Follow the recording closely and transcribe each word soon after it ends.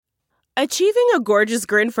Achieving a gorgeous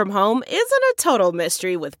grin from home isn't a total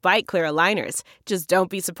mystery with Bite Clear aligners. Just don't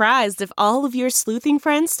be surprised if all of your sleuthing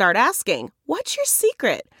friends start asking, "What's your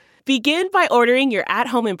secret?" Begin by ordering your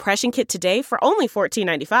at-home impression kit today for only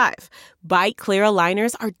 $14.95. Bite Clear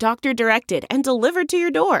aligners are doctor-directed and delivered to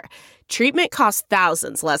your door. Treatment costs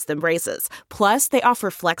thousands less than braces. Plus, they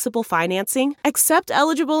offer flexible financing, accept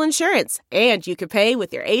eligible insurance, and you can pay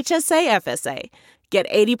with your HSA FSA. Get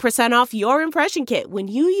 80% off your impression kit when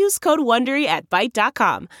you use code WONDERY at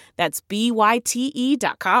Byte.com. That's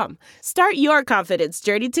BYTE.com. Start your confidence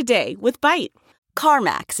journey today with Byte.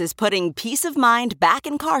 CarMax is putting peace of mind back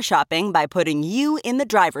in car shopping by putting you in the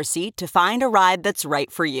driver's seat to find a ride that's right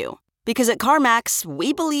for you. Because at CarMax,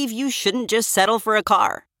 we believe you shouldn't just settle for a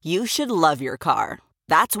car. You should love your car.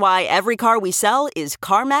 That's why every car we sell is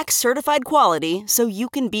CarMax certified quality, so you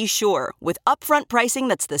can be sure with upfront pricing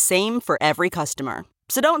that's the same for every customer.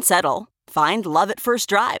 So don't settle. Find love at first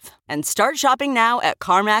drive and start shopping now at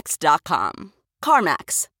CarMax.com.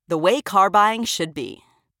 CarMax, the way car buying should be.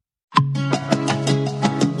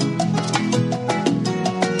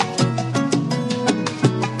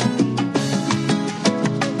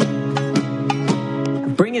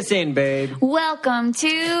 Bring us in, babe. Welcome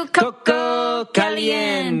to Coco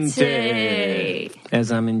Caliente.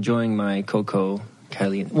 As I'm enjoying my cocoa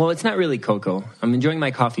caliente. Well, it's not really cocoa. I'm enjoying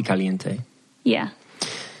my coffee caliente. Yeah.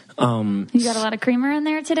 You got a lot of creamer in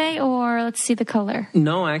there today, or let's see the color.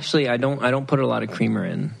 No, actually, I don't put a lot of creamer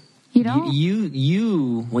in. You don't?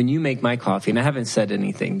 You when you make my coffee, and I haven't said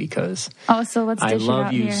anything because so let's dish I it love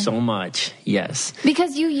out you here. so much. Yes.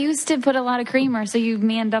 Because you used to put a lot of creamer, so you've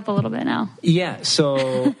manned up a little bit now. Yeah,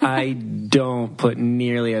 so I don't put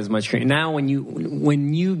nearly as much cream. Now when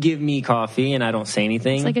you give me coffee and I don't say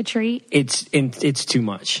anything, It's like a treat. It's too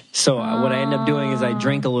much. So what I end up doing is I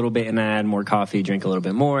drink a little bit and I add more coffee, drink a little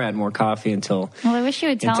bit more, add more coffee until Well, I wish you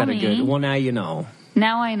would tell me. Well, now you know.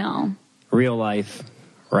 Now I know. Real life.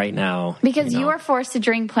 Right now. Because you were forced to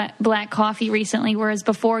drink black coffee recently, whereas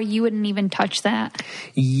before you wouldn't even touch that.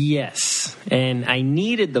 Yes. And I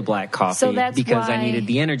needed the black coffee So that's because why... I needed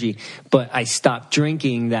the energy. But I stopped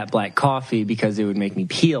drinking that black coffee because it would make me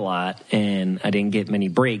pee a lot and I didn't get many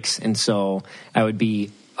breaks. And so I would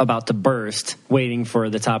be about to burst waiting for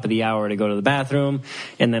the top of the hour to go to the bathroom.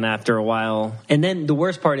 And then after a while, and then the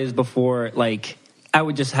worst part is before, like, I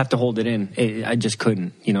would just have to hold it in. I just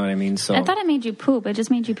couldn't. You know what I mean? So I thought it made you poop. It just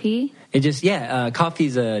made you pee? It just,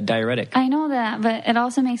 coffee's a diuretic. I know that, but it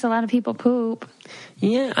also makes a lot of people poop.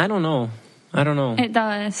 Yeah, I don't know. It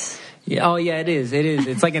does. Yeah, oh, yeah, it is.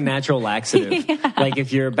 It's like a natural laxative. Yeah. Like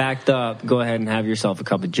if you're backed up, go ahead and have yourself a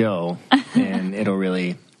cup of Joe, and it'll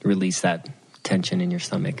really release that tension in your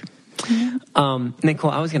stomach. Mm-hmm.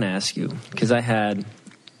 Nicole, I was going to ask you, because I had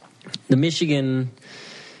the Michigan...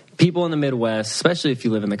 People in the Midwest, especially if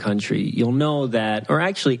you live in the country, you'll know that, or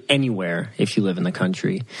actually anywhere if you live in the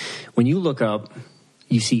country, when you look up,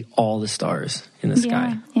 you see all the stars in the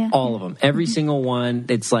sky. Yeah. All of them. Every single one.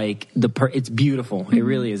 It's like, it's beautiful. It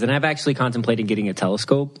really is. And I've actually contemplated getting a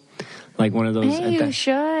telescope. Like one of those. Hey, you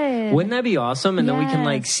should. Wouldn't that be awesome? And then we can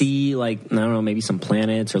like see like, I don't know, maybe some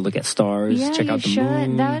planets or look at stars, check out the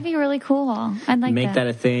moon. That would be really cool. I'd like Make that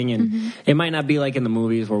a thing. And it might not be like in the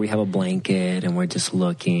movies where we have a blanket and we're just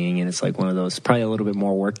looking and it's like one of those, probably a little bit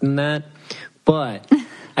more work than that. But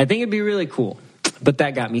I think it'd be really cool. But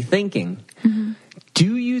that got me thinking.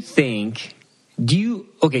 Do you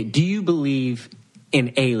believe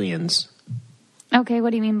in aliens? Okay, what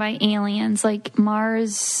do you mean by aliens? Like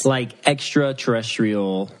Mars? Like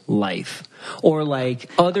extraterrestrial life. Or like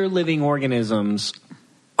other living organisms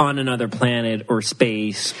on another planet or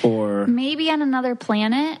space or... Maybe on another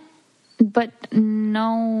planet, but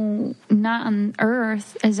no, not on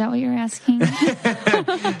Earth. Is that what you're asking?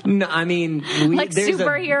 No, I mean... like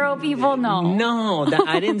superhero people? No. No,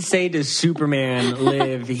 I didn't say does Superman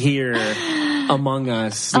live here among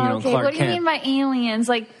us, okay, Clark what do you Kent. mean by aliens?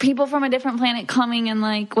 Like people from a different planet coming and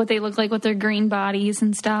like what they look like with their green bodies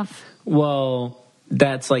and stuff? Well,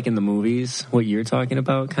 that's like in the movies, what you're talking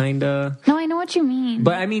about, kind of. No, I know what you mean.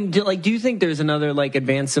 But I mean, do you think there's another like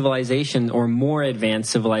advanced civilization or more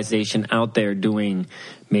advanced civilization out there doing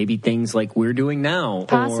maybe things like we're doing now?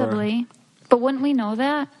 Possibly. But wouldn't we know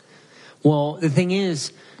that? Well, the thing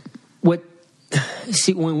is,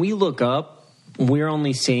 when we look up, we're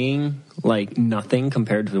only seeing like nothing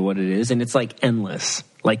compared to what it is, and it's like endless.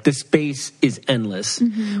 Like, the space is endless.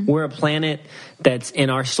 We're a planet that's in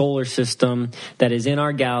our solar system, that is in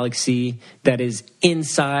our galaxy, that is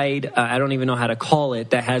inside, I don't even know how to call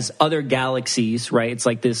it, that has other galaxies, right? It's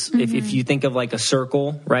like this, if you think of like a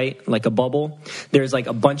circle, right? Like a bubble, there's like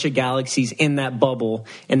a bunch of galaxies in that bubble,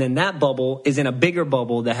 and then that bubble is in a bigger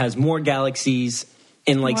bubble that has more galaxies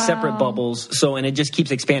in like separate bubbles. So, and it just keeps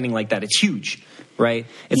expanding like that. It's huge, right?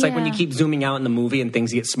 It's like when you keep zooming out in the movie and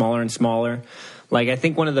things get smaller and smaller. Like, I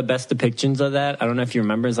think one of the best depictions of that, I don't know if you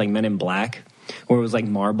remember, is like Men in Black, where it was like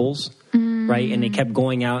marbles, right? And they kept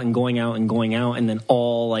going out and going out and going out, and then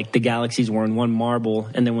all like the galaxies were in one marble,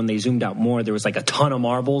 and then when they zoomed out more, there was like a ton of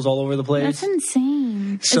marbles all over the place. That's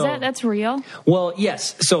insane. So, that's real? Well,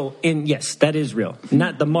 yes. So, yes, that is real.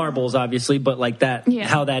 Not the marbles, obviously, but like that,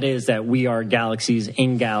 how that is, that we are galaxies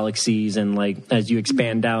in galaxies, and like as you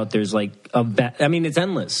expand out, there's like it's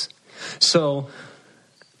endless. So,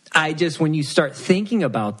 when you start thinking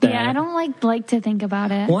about that. Yeah, I don't like to think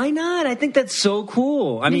about it. Why not? I think that's so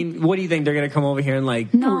cool. I mean, what do you think? They're going to come over here and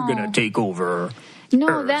like, we're going to take over Earth.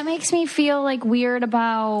 That makes me feel like weird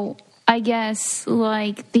about, I guess,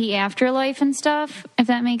 like the afterlife and stuff, if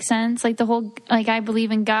that makes sense. Like the whole, like I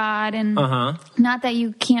believe in God, and not that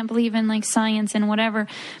you can't believe in like science and whatever,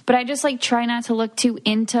 but I just like try not to look too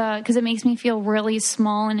into, because it makes me feel really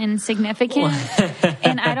small and insignificant.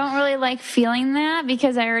 And I don't really like feeling that,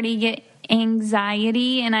 because I already get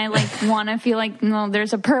anxiety, and I like want to feel like, no,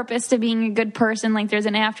 there's a purpose to being a good person. Like there's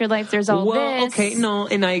an afterlife, there's all this. Okay, no,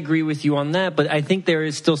 and I agree with you on that, but I think there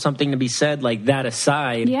is still something to be said, like that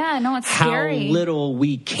aside. Yeah, no, it's scary. How little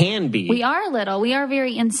we can be. We are little. We are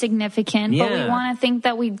very insignificant, but we want to think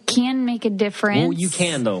that we can make a difference. Well, you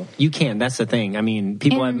can, though. You can. That's the thing. I mean,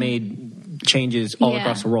 people have made changes all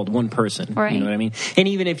across the world, one person. Right. You know what I mean? And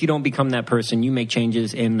even if you don't become that person, you make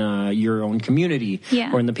changes in your own community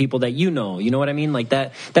or in the people that you know. You know what I mean? Like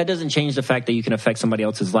that doesn't change the fact that you can affect somebody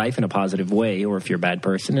else's life in a positive way, or if you're a bad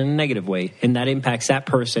person, in a negative way. And that impacts that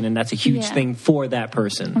person, and that's a huge thing for that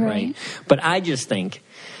person, right? But I just think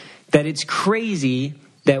that it's crazy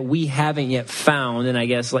that we haven't yet found, and I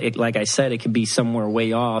guess, like I said, it could be somewhere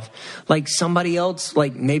way off, like somebody else,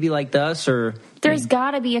 like maybe like us, or... There's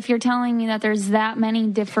got to be, if you're telling me that there's that many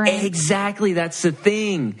different... Exactly, that's the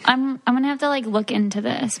thing. I'm going to have to, like, look into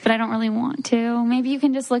this, but I don't really want to. Maybe you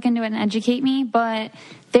can just look into it and educate me, but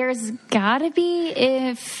there's got to be,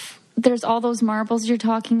 if... There's all those marbles you're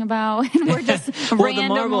talking about, and we're just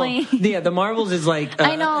randomly... The marbles is like...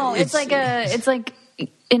 I know, it's like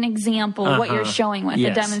an example of what you're showing with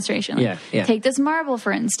a demonstration. Like, take this marble,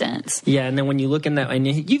 for instance. Yeah, and then when you look in that, and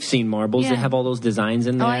you've seen marbles, they have all those designs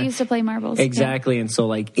in there. Oh, I used to play marbles. Exactly, and so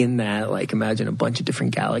like in that, like imagine a bunch of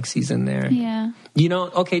different galaxies in there. Yeah. Do you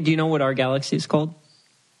know what our galaxy is called?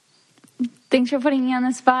 Thanks for putting me on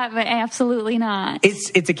the spot, but absolutely not.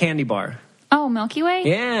 It's a candy bar. Oh, Milky Way?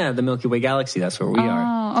 Yeah, the Milky Way galaxy. That's where we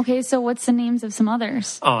are. Oh, okay. So what's the names of some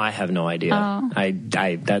others? Oh, I have no idea. Oh. I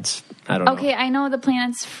don't know. Okay, I know the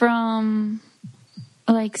planets from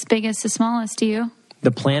like biggest to smallest. Do you?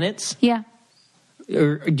 The planets? Yeah.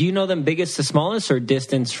 Or do you know them biggest to smallest, or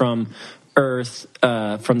distance from Earth,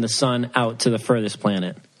 from the sun out to the furthest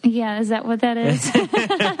planet? Yeah, is that what that is?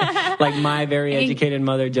 Like my very educated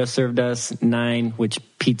mother just served us 9, which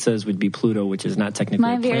pizzas would be Pluto, which is not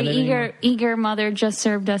technically a planet anymore. My very eager mother just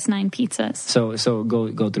served us 9 pizzas. So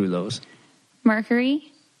go through those.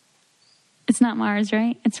 Mercury. It's not Mars,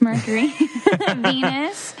 right? It's Mercury.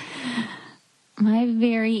 Venus. My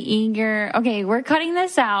very eager... Okay, we're cutting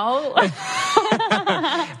this out.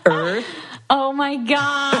 Earth. Oh, my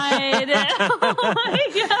God. Oh,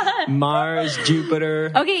 my God. Mars,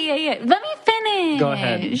 Jupiter. Okay, yeah. Let me finish. Go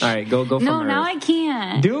ahead. All right, go from Earth. No, now I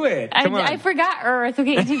can't. Do it. Come on. I forgot Earth.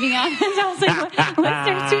 Okay, to be honest. I was like, what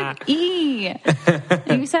starts with E?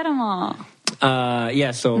 You said them all.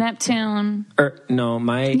 So... Neptune. You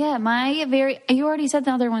already said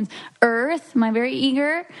the other ones. Earth, my very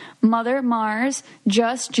eager. Mother, Mars.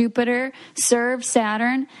 Just, Jupiter. Serve,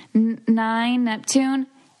 Saturn. 9, Neptune.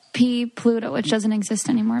 P, Pluto, which doesn't exist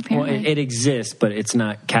anymore, apparently. Well, it exists, but it's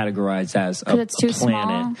not categorized as a it's too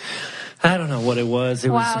planet. Small. I don't know what it was.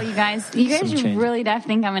 Wow, you guys really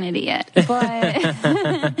think I'm an idiot. But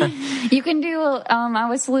you can do, I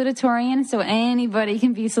was salutatorian, so anybody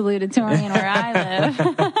can be salutatorian where I live.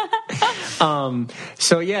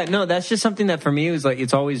 That's just something that for me was like,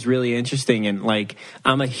 it's always really interesting. And like,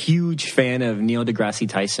 I'm a huge fan of Neil deGrasse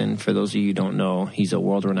Tyson. For those of you who don't know, he's a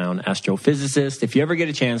world-renowned astrophysicist. If you ever get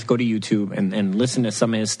a chance, go to YouTube and listen to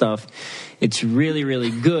some of his stuff. It's really,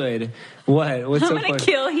 really good. What's I'm going to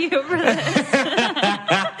kill you for this.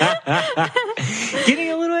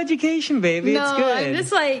 Getting a little education, baby. No, it's good. I'm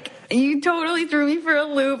just like, you totally threw me for a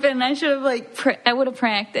loop, and I should have I would have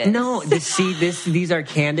practiced. No, these are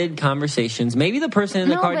candid conversations. Maybe the person in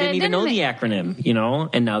the car didn't even know the acronym,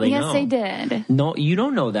 and now they know. Yes, they did. No, you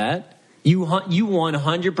don't know that. You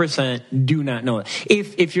 100% do not know it.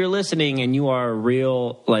 If you're listening and you are a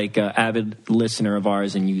real avid listener of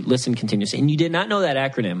ours and you listen continuously and you did not know that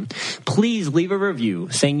acronym, please leave a review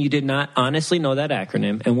saying you did not honestly know that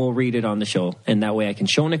acronym, and we'll read it on the show. And that way I can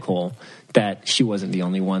show Nicole that she wasn't the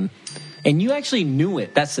only one. And you actually knew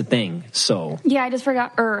it. That's the thing. So yeah, I just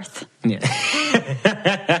forgot Earth. Yeah.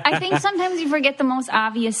 I think sometimes you forget the most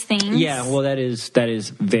obvious things. Yeah, well, that is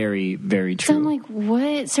very, very true. So I'm like,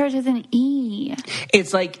 what starts with an E?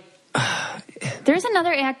 It's like there's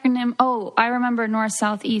another acronym. Oh, I remember north,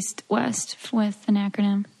 south, east, west with an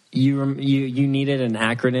acronym. You needed an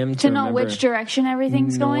acronym to know which direction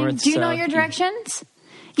everything's going. Do you know your directions?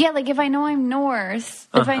 Yeah, like if I know I'm north,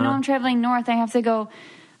 if I know I'm traveling north, I have to go.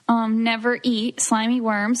 Never eat slimy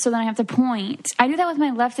worms, so then I have to point. I do that with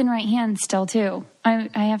my left and right hand still, too. I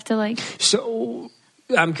have to, So,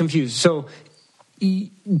 I'm confused. So,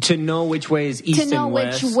 to know which way is east and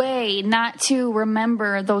west? To know which way, not to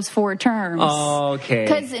remember those 4 terms. Oh, okay.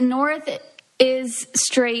 Because north is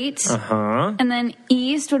straight, and then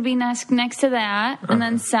east would be next to that, and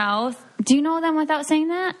then south. Do you know them without saying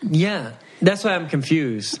that? Yeah. That's why I'm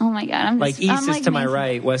confused. Oh, my God. East is to my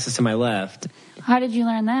right, west is to my left. How did you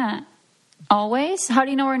learn that? Always? How do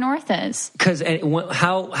you know where north is? Because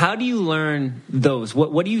how do you learn those?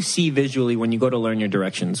 What do you see visually when you go to learn your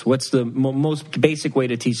directions? What's the most basic way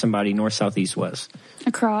to teach somebody north, south, east, west?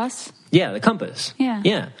 A cross. Yeah, the compass. Yeah.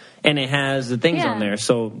 Yeah. And it has the things on there.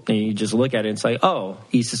 So you just look at it and it's like, oh,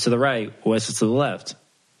 east is to the right, west is to the left.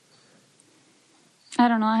 I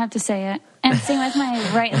don't know. I have to say it. And same with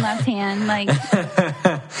my right and left hand.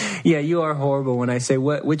 Yeah, you are horrible when I say,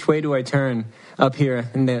 which way do I turn up here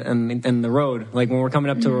in the road? Like when we're coming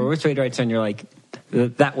up to a road, which way do I turn? You're like,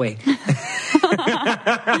 that way.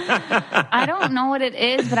 I don't know what it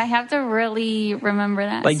is, but I have to really remember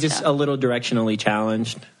that. Just a little directionally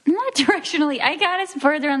challenged. Not directionally. I got us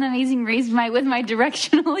further on the Amazing Race with my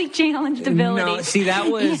directionally challenged ability. No, see,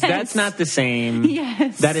 that's not the same.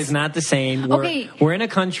 Yes. That is not the same. We're in a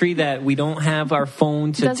country that we don't have our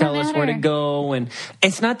phone to tell us where to go. And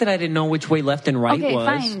it's not that I didn't know which way left and right was.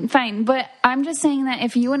 Okay, fine. But I'm just saying that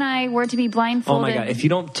if you and I were to be blindfolded... Oh, my God. If you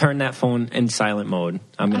don't turn that phone in silent mode,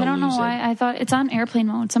 I'm going to lose it. I don't know why. I thought it's on airplane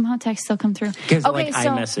mode. Somehow texts still come through. Because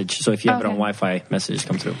iMessage. So if you have it on Wi-Fi, messages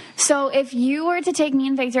come through. So if you were to take me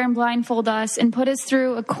and Victor and blindfold us and put us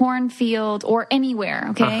through a cornfield or anywhere,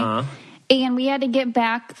 okay? And we had to get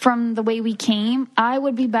back from the way we came, I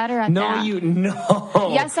would be better at that. No.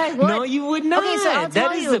 Yes, I would. No, you would not. Okay, so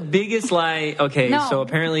that is the biggest lie. Okay, so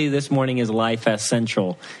apparently this morning is Lie Fest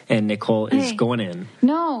Central, and Nicole is going in.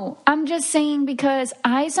 No, I'm just saying because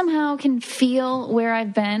I somehow can feel where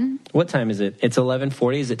I've been. What time is it? It's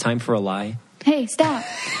 11:40. Is it time for a lie? Hey, stop.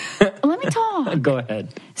 Let me talk. Go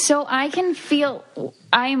ahead. So I can feel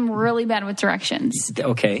I'm really bad with directions.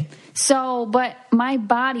 Okay. So, but my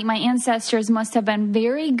body, my ancestors must have been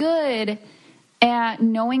very good at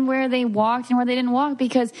knowing where they walked and where they didn't walk,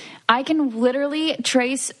 because I can literally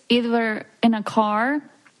trace either in a car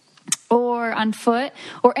or on foot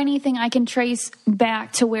or anything. I can trace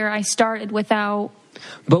back to where I started without...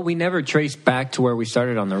 But we never trace back to where we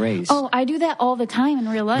started on the race. Oh, I do that all the time in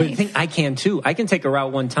real life. But I can too. I can take a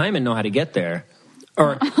route one time and know how to get there.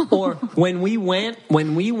 Or when we were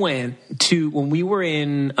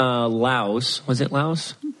in Laos, was it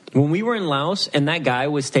Laos? When we were in Laos and that guy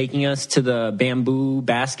was taking us to the bamboo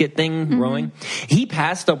basket thing, rowing, he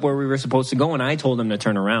passed up where we were supposed to go, and I told him to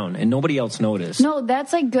turn around, and nobody else noticed. No,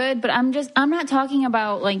 that's good, but I'm not talking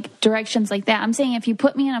about directions like that. I'm saying if you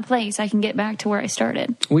put me in a place, I can get back to where I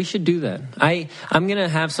started. We should do that. I'm going to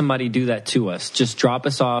have somebody do that to us. Just drop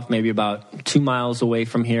us off maybe about 2 miles away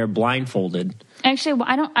from here, blindfolded. Actually,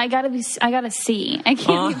 I gotta see. I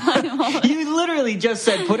can't be blindfolded. You literally just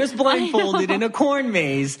said, put us blindfolded in a corn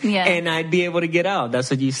maze, and I'd be able to get out. That's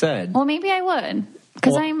what you said. Well, maybe I would.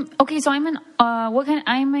 Because I'm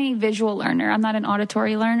a visual learner. I'm not an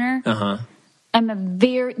auditory learner.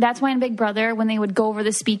 That's why in Big Brother, when they would go over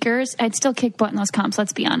the speakers, I'd still kick butt in those comps,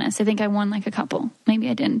 let's be honest. I think I won a couple. Maybe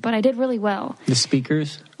I didn't, but I did really well. The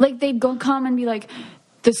speakers? They'd come and be like,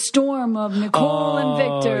 the storm of Nicole and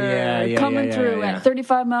Victor coming through at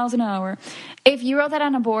 35 miles an hour. If you wrote that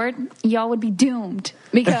on a board, y'all would be doomed.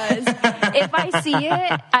 Because if I see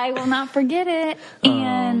it, I will not forget it.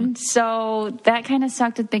 And so that kind of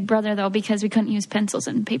sucked with Big Brother, though, because we couldn't use pencils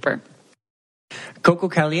and paper. Coco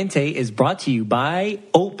Caliente is brought to you by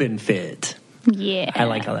OpenFit. Yeah. I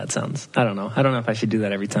like how that sounds. I don't know if I should do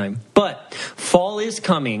that every time. But fall is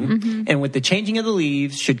coming, and with the changing of the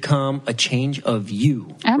leaves should come a change of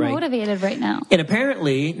you. I'm motivated right now. And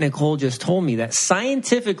apparently, Nicole just told me that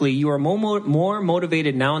scientifically you are more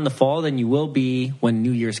motivated now in the fall than you will be when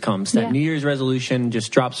New Year's comes. That New Year's resolution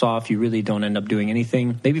just drops off. You really don't end up doing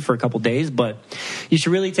anything, maybe for a couple days, but you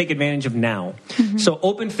should really take advantage of now. So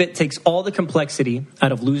OpenFit takes all the complexity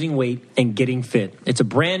out of losing weight and getting fit. It's a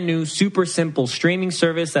brand new, super simple streaming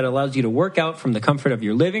service that allows you to work out from the comfort of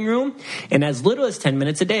your living room in as little as 10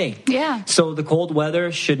 minutes a day. Yeah. So the cold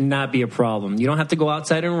weather should not be a problem. You don't have to go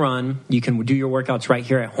outside and run. You can do your workouts right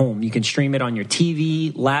here at home. You can stream it on your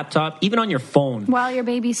TV, laptop, even on your phone. While your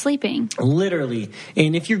baby's sleeping. Literally.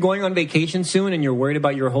 And if you're going on vacation soon and you're worried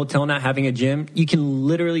about your hotel not having a gym, you can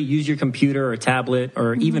literally use your computer or tablet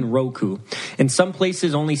or even Roku. And some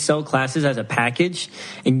places only sell classes as a package,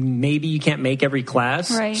 and maybe you can't make every class,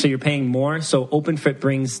 so you're paying more. So OpenFit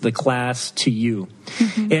brings the class to you.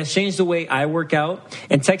 It has changed the way I work out,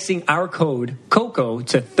 and texting our code COCO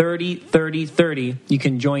to 303030, you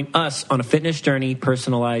can join us on a fitness journey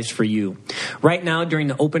personalized for you. Right now, during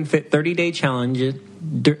the OpenFit 30-day challenge,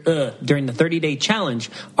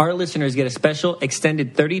 our listeners get a special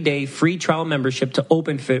extended 30-day free trial membership to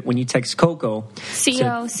OpenFit when you text COCO COCO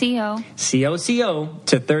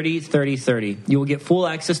to 303030. You will get full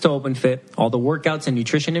access to OpenFit, all the workouts and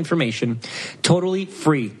nutrition information, totally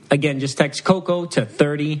free. Again, just text COCO to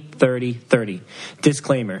 303030.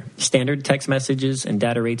 Disclaimer: standard text messages and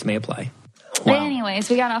data rates may apply. Wow. Anyways,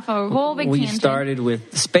 we got off a whole big tangent. We started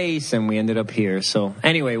with space and we ended up here. So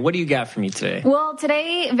anyway, what do you got for me today? Well,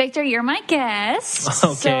 today, Victor, you're my guest.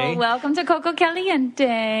 Okay. So welcome to Coco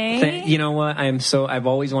Caliente. You know what? I've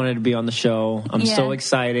always wanted to be on the show. I'm so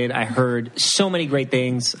excited. I heard so many great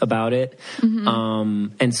things about it.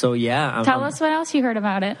 And so, Tell us what else you heard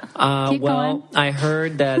about it. Keep going. I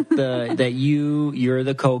heard that that you're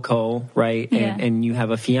the Coco, right? Yeah. And you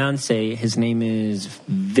have a fiance. His name is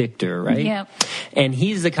Victor, right? Yep. And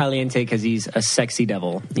he's the Caliente because he's a sexy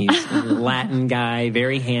devil. He's a Latin guy,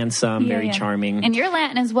 very handsome, very charming. And you're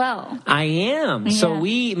Latin as well. I am. Yeah. So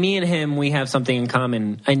me and him, we have something in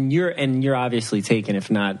common. And you're obviously taken.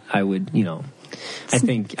 If not, I would, I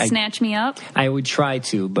think snatch me up. I would try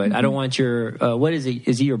to, but I don't want your what is he?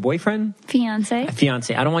 Is he your boyfriend? Fiance.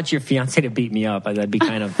 Fiance. I don't want your fiance to beat me up. That'd be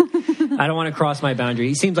kind of. I don't want to cross my boundary.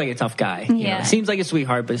 He seems like a tough guy. Yeah. Seems like a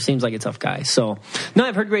sweetheart, but seems like a tough guy. So, no,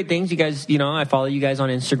 I've heard great things. You guys, I follow you guys on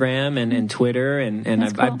Instagram and Twitter, and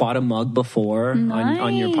I bought a mug before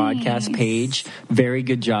on your podcast page. Very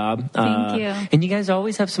good job. Thank you. And you guys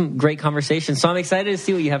always have some great conversations. So I'm excited to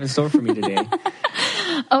see what you have in store for me today.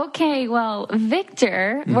 Okay, well,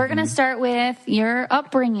 Victor, we're going to start with your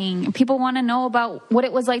upbringing. People want to know about what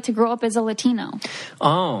it was like to grow up as a Latino.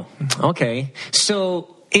 Oh, okay.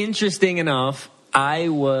 So, interesting enough, I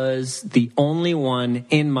was the only one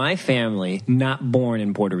in my family not born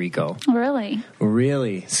in Puerto Rico. Really?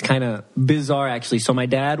 Really. It's kind of bizarre, actually. So my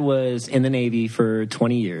dad was in the Navy for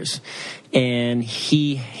 20 years. And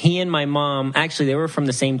he and my mom, actually, they were from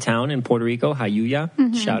the same town in Puerto Rico,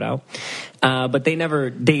 Jayuya, shout out. But they never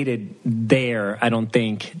dated there, I don't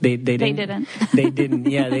think. They didn't. They didn't,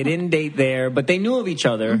 they didn't date there. But they knew of each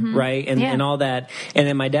other, right? And all that. And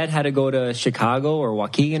then my dad had to go to Chicago or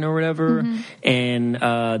Waukegan or whatever. And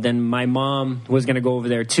then my mom was going to go over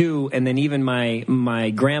there, too. And then even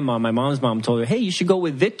my grandma, my mom's mom, told her, hey, you should go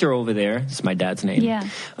with Victor over there. It's my dad's name. Yeah.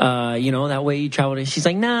 That way you travel. And she's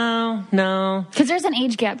like, no. Because there's an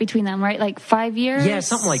age gap between them, right? Like 5 years? Yeah,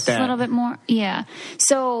 something like that. A little bit more. Yeah.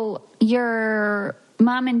 So your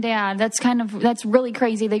mom and dad, that's really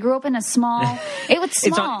crazy. They grew up in a small, it was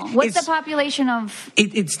small. What's the population of?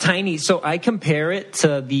 It's tiny. So I compare it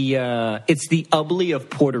to it's the Ubly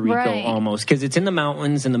of Puerto Rico almost, because it's in the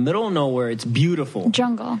mountains in the middle of nowhere. It's beautiful.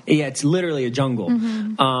 Jungle. Yeah, it's literally a jungle.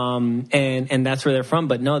 And that's where they're from.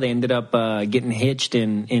 But no, they ended up getting hitched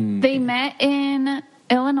in. They met in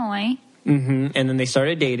Illinois. And then they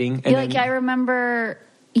started dating. And I remember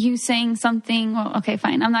you saying something. Well, okay,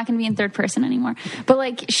 fine. I'm not going to be in third person anymore.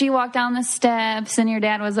 But she walked down the steps, and your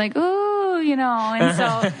dad was like, "Ooh," And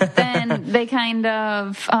so then they kind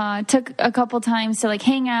of took a couple times to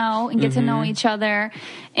hang out and get to know each other,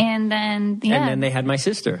 and then and then they had my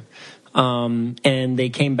sister. And they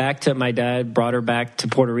came back my dad brought her back to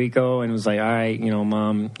Puerto Rico and was like, all right,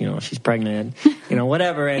 mom, she's pregnant,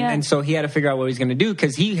 whatever. And so he had to figure out what he was going to do,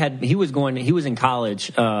 because he was in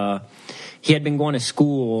college. He had been going to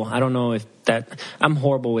school. I don't know if I'm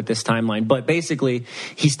horrible with this timeline, but basically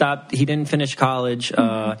he didn't finish college,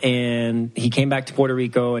 and he came back to Puerto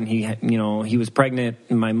Rico, and he was pregnant,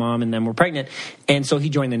 and my mom and them were pregnant, and so he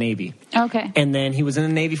joined the Navy. Okay. And then he was in the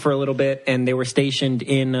Navy for a little bit, and they were stationed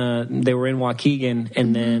in Waukegan,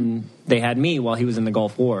 and then they had me while he was in the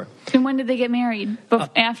Gulf War. And when did they get married?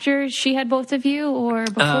 After she had both of you, or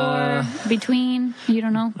before, between? You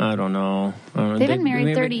don't know? I don't know. They've been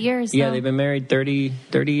married 30 years. Yeah, they've been married 30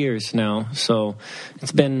 years now. So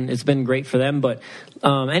it's been great for them. But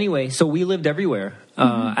anyway, so we lived everywhere.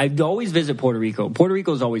 I'd always visit Puerto Rico. Puerto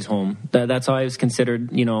Rico's always home. That's how I was considered.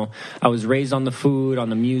 I was raised on the food, on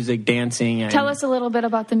the music, dancing. Tell us a little bit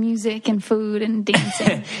about the music and food and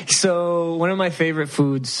dancing. So one of my favorite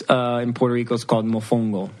foods in Puerto Rico is called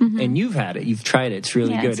mofongo, and you've had it. You've tried it. It's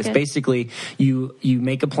really good. It's basically you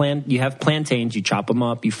make you have plantains, you chop them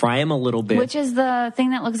up, you fry them a little bit. Which is the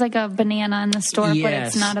thing that looks like a banana in the store, but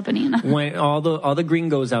it's not a banana. When all the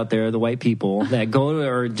gringos out there, the white people that go to,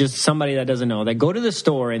 or just somebody that doesn't know, that go to the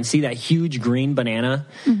store and see that huge green banana,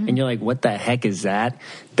 and you're like, what the heck is that?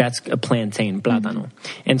 That's a plantain, plátano.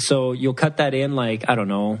 And so you'll cut that in, like, I don't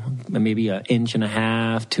know, maybe 1.5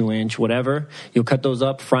 inches, 2 inch, whatever. You'll cut those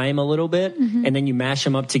up, fry them a little bit, and then you mash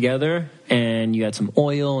them up together, and you add some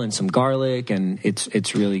oil and some garlic, and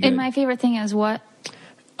it's really good. And my favorite thing is what?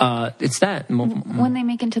 It's that. When they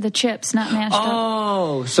make into the chips, not mashed up.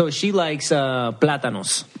 Oh, so she likes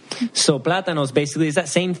plátanos. So plátanos basically is that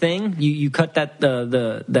same thing. You cut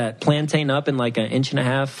that plantain up in like 1.5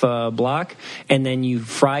 inch block, and then you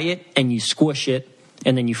fry it and you squish it,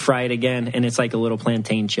 and then you fry it again, and it's like a little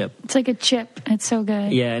plantain chip. It's like a chip. It's so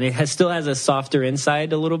good. Yeah, and it still has a softer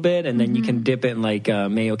inside a little bit, and then you can dip it in like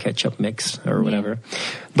mayo ketchup mix or whatever.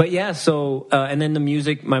 But yeah, so and then the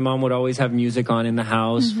music. My mom would always have music on in the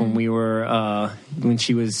house when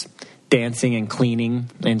she was dancing and cleaning,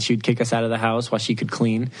 and she'd kick us out of the house while she could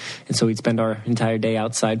clean, and so we'd spend our entire day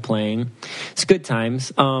outside playing. It's good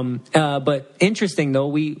times. But interesting though,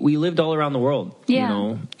 we lived all around the world.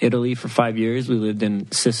 Yeah. Italy for 5 years. We lived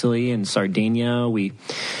in Sicily and Sardinia. We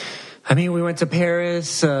went to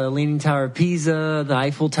Paris, Leaning Tower of Pisa, the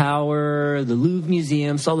Eiffel Tower, the Louvre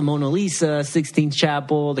Museum, saw the Mona Lisa, Sixtine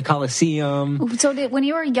Chapel, the Colosseum. So when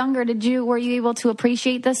you were younger, were you able to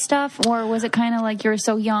appreciate this stuff, or was it kind of like you were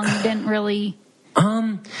so young you didn't really?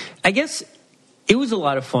 I guess it was a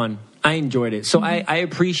lot of fun. I enjoyed it. So I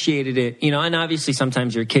appreciated it, and obviously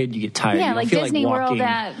sometimes you're a kid, you get tired. Yeah, you like feel Disney like World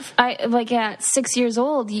at 6 years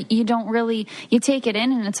old, you don't really, you take it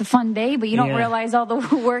in and it's a fun day, but you don't realize all the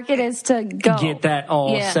work it is to go. Get that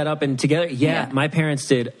all set up and together. Yeah, my parents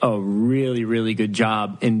did a really, really good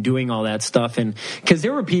job in doing all that stuff. And because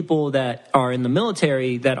there were people that are in the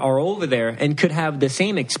military that are over there and could have the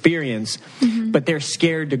same experience, but they're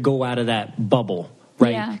scared to go out of that bubble.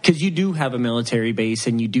 Right, because you do have a military base,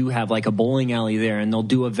 and you do have like a bowling alley there, and they'll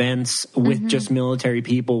do events with just military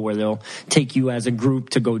people where they'll take you as a group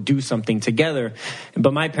to go do something together.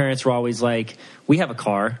 But my parents were always like, "We have a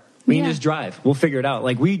car, we can just drive. We'll figure it out."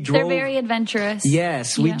 Like we drove. They're very adventurous.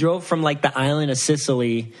 Yes, we drove from like the island of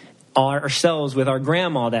Sicily ourselves with our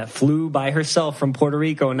grandma that flew by herself from Puerto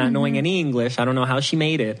Rico, not knowing any English. I don't know how she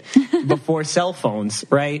made it before cell phones,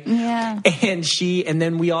 right? Yeah. And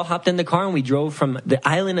then we all hopped in the car and we drove from the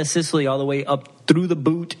island of Sicily all the way up through the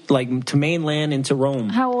boot, like to mainland into Rome.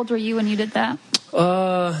 How old were you when you did that?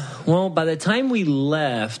 Well, by the time we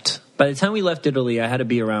left Italy, I had to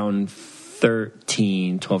be around 12 or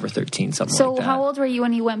 13, something like that. So how old were you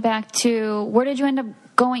when you went back to, where did you end up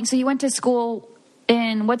going? So you went to school.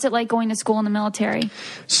 And what's it like going to school in the military?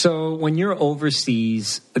 So when you're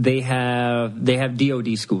overseas, they have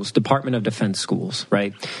DOD schools, Department of Defense schools,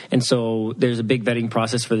 right? And so there's a big vetting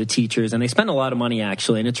process for the teachers, and they spend a lot of money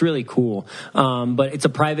actually, and it's really cool. But it's a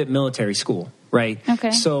private military school, right?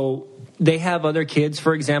 Okay. So they have other kids,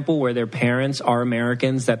 for example, where their parents are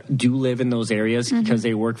Americans that do live in those areas because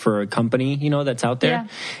they work for a company, that's out there. Yeah.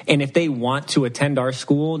 And if they want to attend our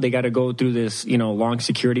school, they got to go through this, long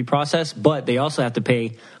security process, but they also have to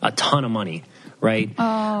pay a ton of money. Right?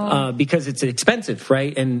 Because it's expensive,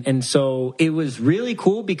 right? And so it was really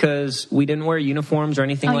cool because we didn't wear uniforms or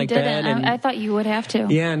anything like that. And I thought you would have to.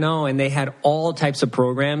 Yeah, no, and they had all types of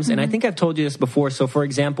programs. And I think I've told you this before. So, for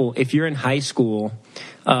example, if you're in high school,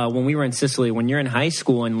 when we were in Sicily, when you're in high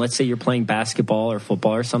school and let's say you're playing basketball or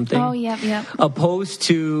football or something. Oh, yeah. Opposed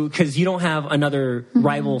to, because you don't have another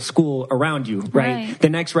rival school around you, right? The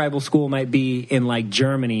next rival school might be in like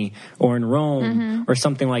Germany or in Rome or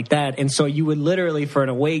something like that. And so you would literally, for an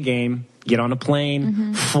away game, get on a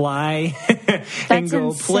plane, fly and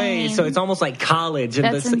go play. So it's almost like college.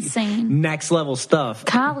 And that's insane. Next level stuff.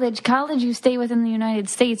 College, you stay within the United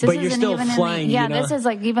States. But you're still flying. This is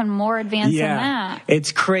like even more advanced than that.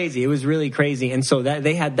 It's crazy. It was really crazy. And so that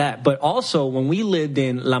they had that. But also when we lived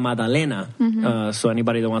in La Maddalena, so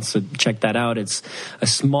anybody that wants to check that out, it's a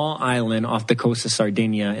small island off the coast of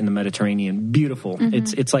Sardinia in the Mediterranean. Beautiful.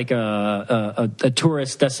 It's like a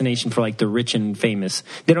tourist destination for like the rich and famous.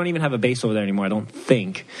 They don't even have a base over there anymore, I don't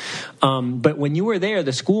think. But when you were there,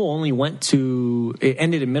 the school only it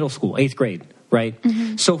ended in middle school, 8th grade. Right?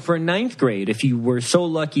 So for 9th grade, if you were so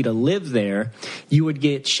lucky to live there, you would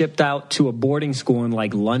get shipped out to a boarding school in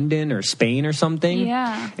like London or Spain or something.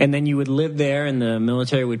 Yeah. And then you would live there and the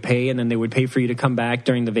military would pay, and then they would pay for you to come back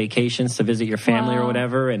during the vacations to visit your family or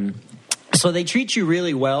whatever. And so they treat you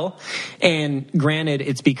really well. And granted,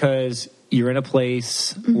 it's because you're in a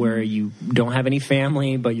place where you don't have any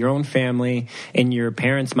family but your own family, and your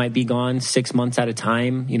parents might be gone 6 months at a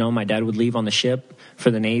time. You know, my dad would leave on the ship for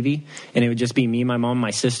the Navy, and it would just be me, my mom,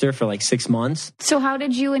 my sister for like 6 months. So how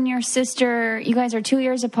did you and your sister, you guys are 2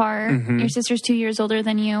 years apart, your sister's 2 years older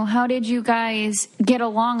than you, how did you guys get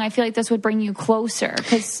along? I feel like this would bring you closer,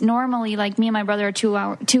 because normally like me and my brother are 2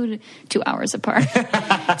 hours apart,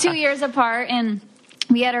 2 years apart, and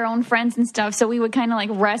we had our own friends and stuff, so we would kind of like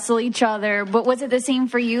wrestle each other. But was it the same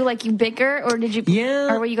for you? Like you bicker, or did you?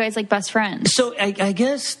 Yeah. Or were you guys like best friends? So I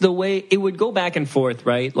guess the way it would go back and forth,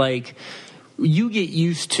 right? Like you get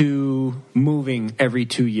used to moving every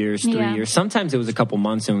 2 years, 3 years. Sometimes it was a couple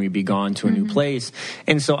months and we'd be gone to a new place.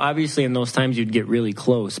 And so obviously in those times you'd get really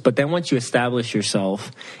close. But then once you establish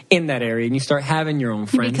yourself in that area and you start having your own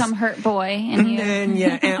friends. You become Hurt Boy. And then,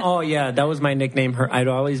 that was my nickname. I'd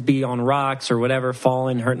always be on rocks or whatever,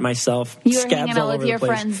 falling, hurting myself. You were hanging out with your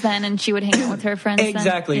friends then, and she would hang out with her friends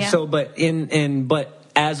exactly. Then. So, but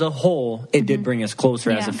as a whole, it did bring us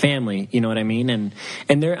closer as a family. You know what I mean? And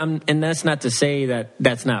that's not to say that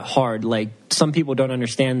that's not hard. Like some people don't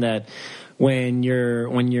understand that when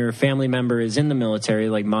your family member is in the military,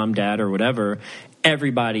 like mom, dad, or whatever,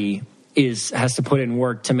 everybody has to put in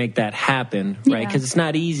work to make that happen, right? Because it's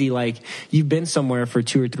not easy. Like you've been somewhere for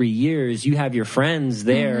 2 or 3 years, you have your friends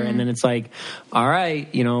there, and then it's like, all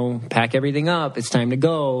right, pack everything up, it's time to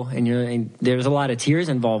go, and there's a lot of tears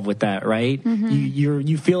involved with that, right?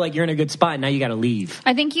 You feel like you're in a good spot, now you got to leave.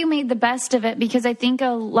 I think you made the best of it, because I think a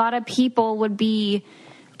lot of people would be,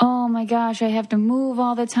 oh my gosh, I have to move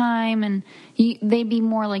all the time, and they'd be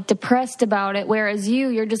more like depressed about it, whereas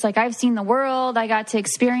you're just like, I've seen the world, I got to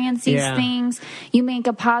experience these things. You make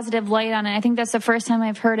a positive light on it. I think that's the first time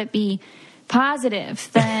I've heard it be positive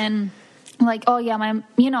than like, oh yeah,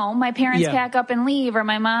 my parents pack up and leave, or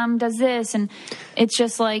my mom does this, and it's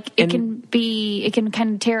just like it can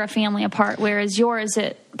kind of tear a family apart, whereas yours,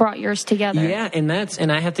 it brought yours together. Yeah, and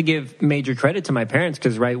I have to give major credit to my parents,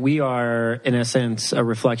 because we are in a sense a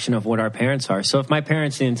reflection of what our parents are. So if my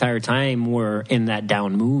parents the entire time were in that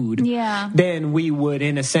down mood, then we would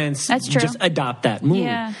in a sense just adopt that mood.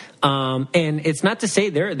 Yeah. And it's not to say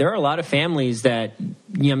there are a lot of families that,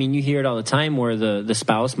 you hear it all the time where the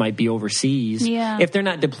spouse might be overseas, if they're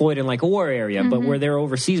not deployed in like a war area, but where they're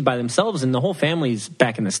overseas by themselves and the whole family's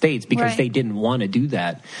back in the States because they didn't want to do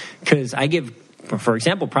that. Because I give, for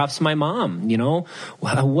example, props to my mom. Not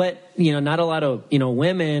a lot of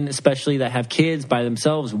women, especially that have kids by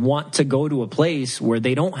themselves, want to go to a place where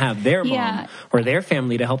they don't have their mom or their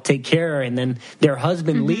family to help take care, and then their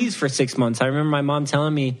husband leaves for 6 months. I remember my mom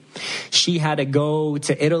telling me she had to go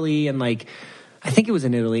to Italy and I think it was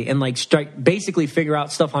in Italy, and basically figure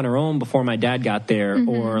out stuff on her own before my dad got there,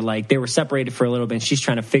 or they were separated for a little bit and she's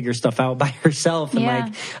trying to figure stuff out by herself,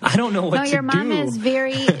 and I don't know what to do. No, your mom is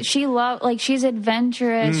she's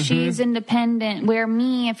adventurous, she's independent, where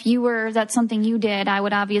me, if that's something you did, I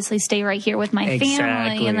would obviously stay right here with my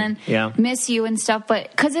family and then miss you and stuff, but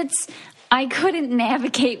because I couldn't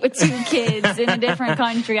navigate with 2 kids in a different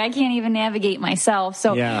country. I can't even navigate myself.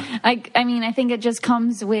 So I think it just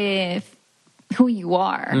comes with who you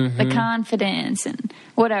are, the confidence and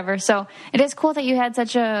whatever. So it is cool that you had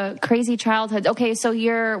such a crazy childhood. Okay, so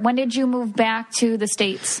when did you move back to the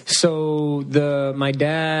States? So my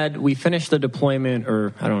dad, we finished the deployment,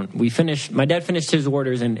 my dad finished his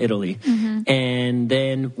orders in Italy. And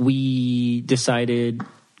then we decided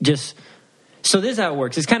so this is how it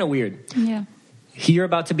works. It's kind of weird. Yeah. You're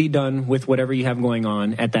about to be done with whatever you have going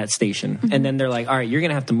on at that station. And then they're like, all right, you're going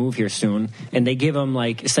to have to move here soon. And they give them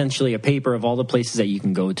essentially a paper of all the places that you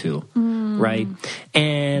can go to. right?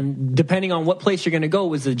 And depending on what place you're going to go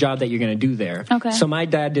was the job that you're going to do there. Okay. So my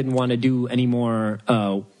dad didn't want to do any more,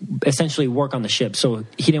 essentially work on the ship. So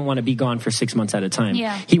he didn't want to be gone for 6 months at a time.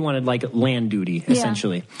 Yeah. He wanted like land duty,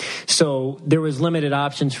 essentially. So there was limited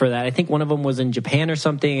options for that. I think one of them was in Japan or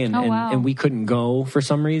something, and we couldn't go for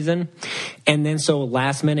some reason. And then so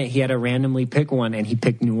last minute he had to randomly pick one, and he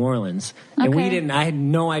picked New Orleans. And I had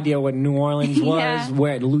no idea what New Orleans was.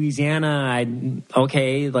 Where at Louisiana,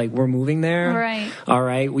 we're moving there. Right. All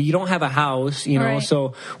right. Well, you don't have a house, you know. Right.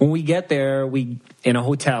 So when we get there, we in a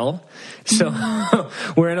hotel. So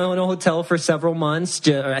we're in a hotel for several months.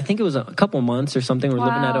 I think it was a couple months or something. We're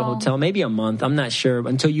living at a hotel, maybe a month. I'm not sure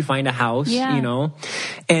until you find a house, you know.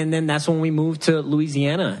 And then that's when we moved to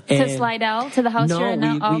Louisiana. To Slidell, to the house you're in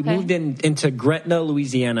now? We moved into Gretna,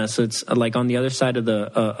 Louisiana. So it's like on the other side of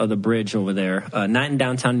the bridge over there. Not in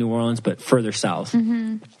downtown New Orleans, but further south.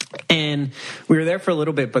 Mm-hmm. And we were there for a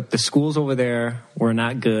little bit, but the schools over there were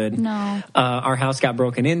not good. No. Our house got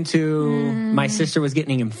broken into. My sister was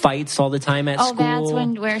getting in fights all the time at school. Oh,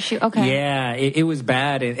 that's where she... Okay. Yeah, it was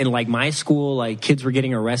bad. And like my school, like kids were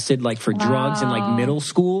getting arrested like for drugs in like middle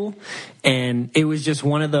school. And it was just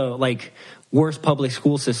one of the like worst public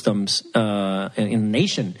school systems in the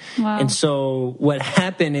nation. Wow. And so what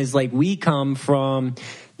happened is like we come from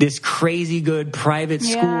this crazy good private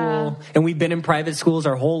school, and we've been in private schools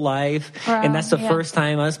our whole life, and that's the first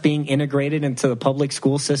time us being integrated into the public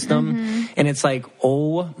school system, and it's like,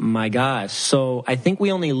 oh my gosh. So I think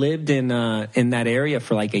we only lived in that area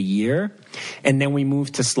for like a year, and then we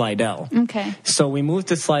moved to Slidell. Okay. So we moved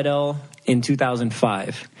to Slidell in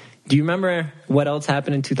 2005. Do you remember what else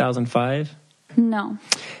happened in 2005? No.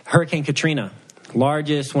 Hurricane Katrina. One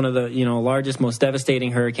of the largest, most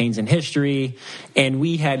devastating hurricanes in history, and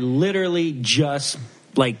we had literally just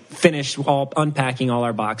like finished unpacking all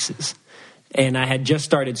our boxes. And I had just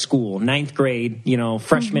started school, 9th grade,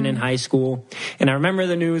 freshman in high school. And I remember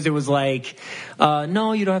the news, it was like,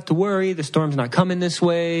 no, you don't have to worry, the storm's not coming this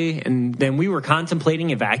way. And then we were contemplating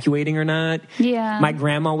evacuating or not. Yeah. My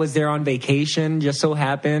grandma was there on vacation, just so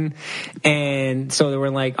happened. And so they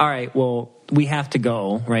were like, all right, well, we have to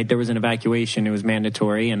go, right? There was an evacuation. It was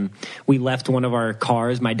mandatory. And we left one of our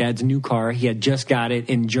cars, my dad's new car. He had just got it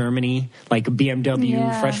in Germany, like a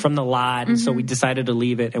BMW, fresh from the lot. And so we decided to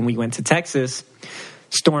leave it, and we went to Texas.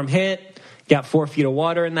 Storm hit, got 4 feet of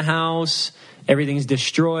water in the house. Everything's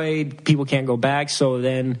destroyed. People can't go back. So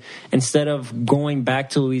then instead of going back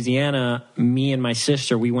to Louisiana, me and my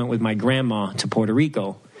sister, we went with my grandma to Puerto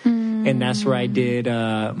Rico. And that's where I did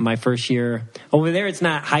my first year. Over there, it's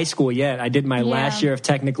not high school yet. I did my last year of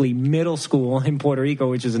technically middle school in Puerto Rico,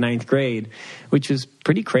 which was 9th grade, which was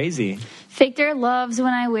pretty crazy. Victor loves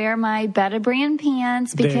when I wear my Beta brand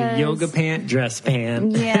pants because... The yoga pant, dress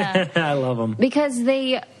pant. Yeah. I love them. Because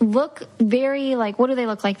they look very, like, what do they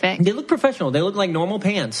look like, Vic? They look professional. They look like normal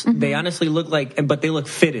pants. Mm-hmm. They honestly look like, but they look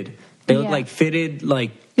fitted. They look like fitted,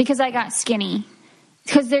 like... Because I got skinny.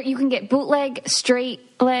 Because you can get bootleg, straight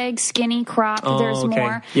leg, skinny, crop. There's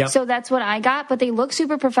more. Yep. So that's what I got. But they look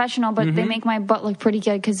super professional, but they make my butt look pretty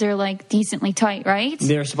good because they're like decently tight, right?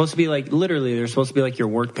 They're supposed to be like, literally, they're supposed to be like your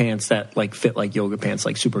work pants that like fit like yoga pants,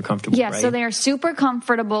 like super comfortable, yeah, right? So they're super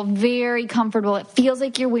comfortable, very comfortable. It feels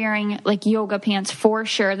like you're wearing like yoga pants for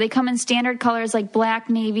sure. They come in standard colors like black,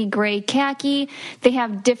 navy, gray, khaki. They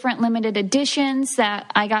have different limited editions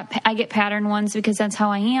that I get pattern ones because that's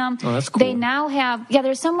how I am. Oh, that's cool. They now have,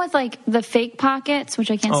 there's some with like the fake pockets,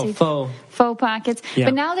 which I can't see. Faux pockets. Yeah.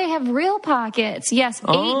 But now they have real pockets. Yes,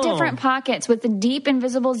 8 different pockets with the deep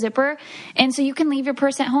invisible zipper. And so you can leave your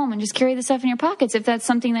purse at home and just carry the stuff in your pockets if that's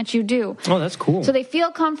something that you do. Oh, that's cool. So they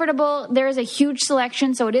feel comfortable. There is a huge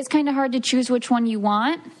selection, so it is kind of hard to choose which one you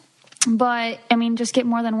want. But, I mean, just get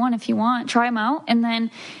more than one if you want. Try them out. And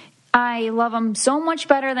then I love them so much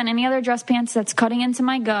better than any other dress pants that's cutting into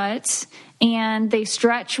my guts. And they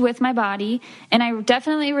stretch with my body. And I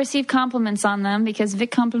definitely receive compliments on them because Vic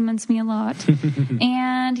compliments me a lot.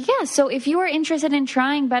 And yeah, so if you are interested in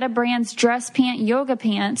trying Beta Brand's dress pant yoga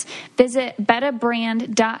pants, visit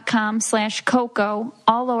betabrand.com/Coco,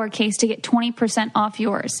 all lowercase, to get 20% off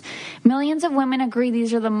yours. Millions of women agree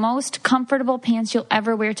these are the most comfortable pants you'll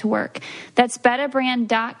ever wear to work. That's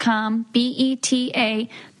betabrand.com,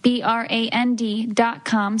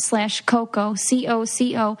 betabrand.com/Coco,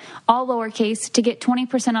 COCO, all lowercase, to get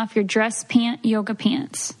 20% off your dress pant yoga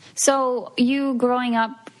pants. So you growing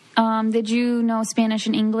up, did you know Spanish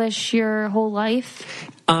and English your whole life?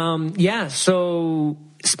 Yeah, so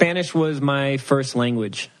Spanish was my first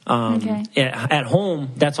language. At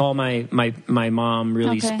home, that's all my mom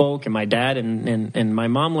really spoke, and my dad and my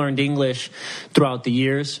mom learned English throughout the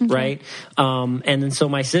years, right? And then so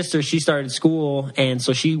my sister, she started school, and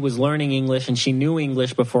so she was learning English, and she knew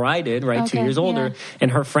English before I did, right? 2 years older,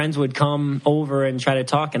 and her friends would come over and try to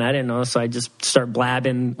talk, and I didn't know, so I just start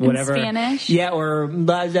blabbing whatever. In Spanish? Yeah, or,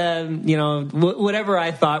 whatever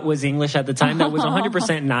I thought was English at the time that was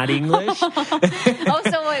 100% not English.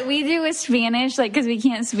 So what we do with Spanish, like, because we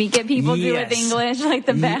can't speak it, people do with English, like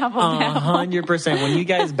the babble. 100%. When you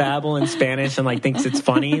guys babble in Spanish and like thinks it's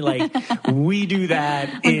funny, like we do that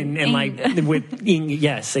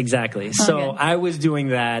yes, exactly. So I was doing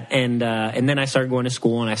that, and then I started going to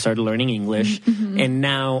school and I started learning English, and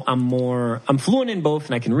now I'm fluent in both,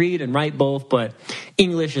 and I can read and write both, but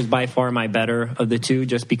English is by far my better of the two,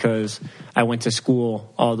 just because I went to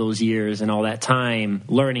school all those years and all that time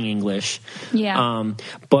learning English. Yeah.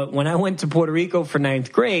 But when I went to Puerto Rico for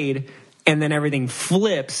 9th grade, and then everything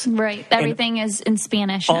flips. Right. Everything is in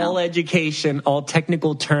Spanish now. All education, all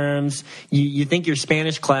technical terms. You think your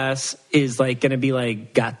Spanish class is like going to be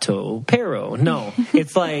like gato, perro. No.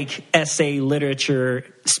 It's like essay, literature,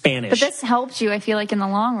 Spanish. But this helped you, I feel like, in the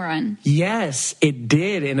long run. Yes, it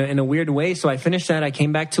did in a weird way. So I finished that. I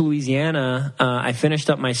came back to Louisiana. I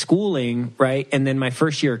finished up my schooling, right? And then my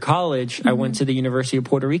first year of college, I went to the University of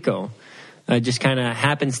Puerto Rico. Just kind of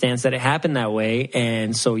happenstance that it happened that way.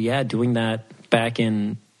 And so, doing that back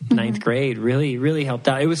in 9th grade really, really helped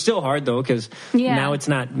out. It was still hard, though, because now it's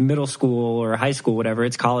not middle school or high school, whatever.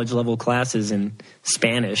 It's college-level classes in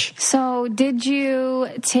Spanish. So did you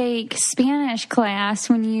take Spanish class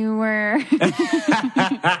when you were...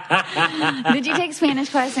 Did you take Spanish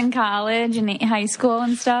class in college and high school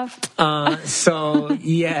and stuff? So,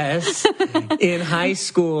 yes. In high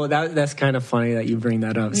school, that's kind of funny that you bring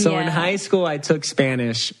that up. So in high school, I took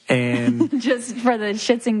Spanish, and... Just for the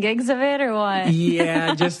shits and gigs of it, or what?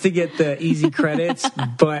 Yeah, just to get the easy credits,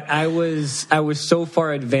 but I was so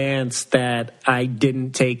far advanced that I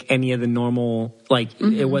didn't take any of the normal, like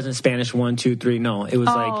it wasn't Spanish 1, 2, 3. No, it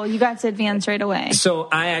was you got to advance right away. So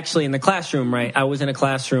I actually, in the classroom, right, I was in a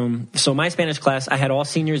classroom. So my Spanish class, I had all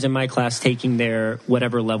seniors in my class taking their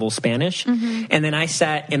whatever level Spanish, and then I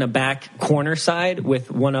sat in a back corner side with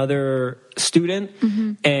one other student,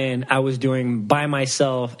 and I was doing by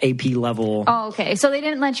myself AP level. Oh, okay. So they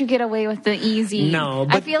didn't let you get away with the easy. No,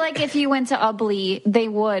 but I feel like if you went to Ubley, they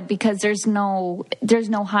would, because there's no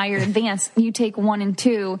higher advance. You take 1 and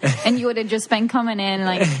 2, and you would have just been coming in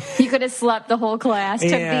like you could have slept the whole class, took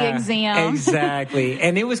the exam. Exactly.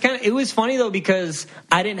 And it was funny though, because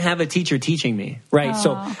I didn't have a teacher teaching me, right?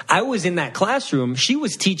 So I was in that classroom. She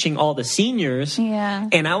was teaching all the seniors,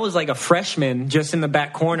 and I was like a freshman just in the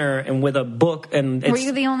back corner and with a book. And were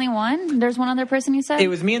you the only one? There's one other person you said? It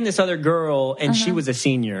was me and this other girl, and she was a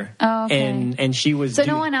senior. Oh, okay. And she was... So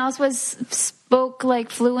no one else spoke like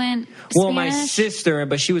fluent Spanish? Well, my sister,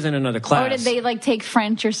 but she was in another class. Or did they like take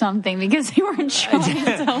French or something because they weren't trying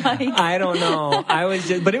to like... I don't know. I was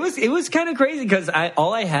just... But it was kind of crazy, because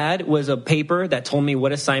all I had was a paper that told me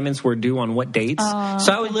what assignments were due on what dates.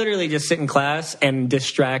 So I would literally just sit in class and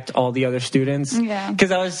distract all the other students. Yeah.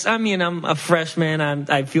 Because I'm a freshman.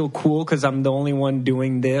 I feel cool because I'm the only one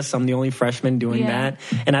doing this. I'm the only freshman doing that.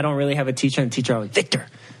 And I don't really have a teacher. And the teacher, I was like,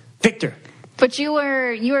 Victor. But you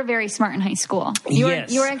were very smart in high school. You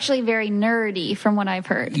were actually very nerdy, from what I've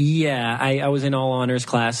heard. Yeah, I was in all honors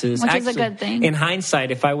classes. Which is a good thing. In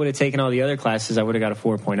hindsight, if I would have taken all the other classes, I would have got a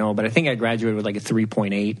 4.0. But I think I graduated with like a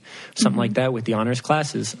 3.8, something like that, with the honors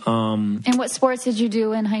classes. And what sports did you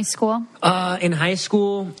do in high school? In high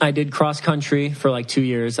school, I did cross country for like 2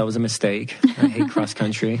 years. That was a mistake. I hate cross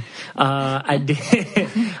country. I did.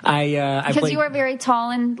 Because you were very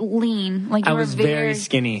tall and lean. Like I was very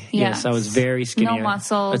skinny. Yes, I was very skinny. No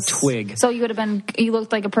muscles. A twig. So you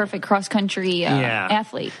looked like a perfect cross-country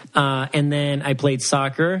athlete. And then I played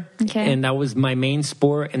soccer, and that was my main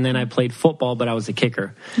sport. And then I played football, but I was a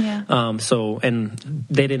kicker. Yeah. And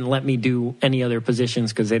they didn't let me do any other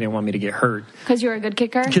positions because they didn't want me to get hurt. Because you were a good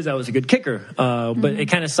kicker? Because I was a good kicker. But it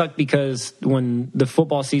kind of sucked, because when the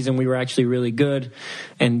football season, we were actually really good,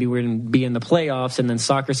 and we were going to be in the playoffs, and then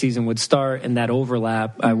soccer season would start, and that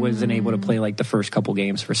overlap, I wasn't able to play like the first couple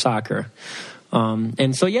games for soccer.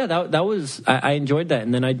 And so, that was, I enjoyed that.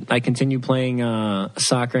 And then I continued playing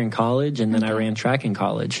soccer in college, and then I ran track in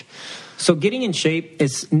college. So getting in shape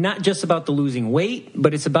is not just about the losing weight,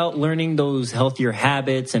 but it's about learning those healthier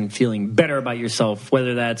habits and feeling better about yourself,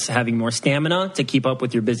 whether that's having more stamina to keep up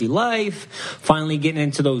with your busy life, finally getting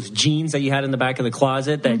into those jeans that you had in the back of the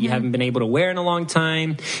closet that you haven't been able to wear in a long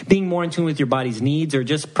time, being more in tune with your body's needs, or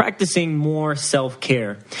just practicing more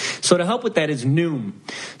self-care. So to help with that is Noom.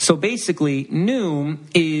 So basically, Noom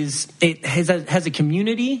has a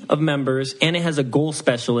community of members, and it has a goal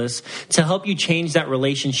specialist to help you change that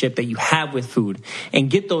relationship that you have with food and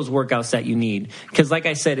get those workouts that you need. Because like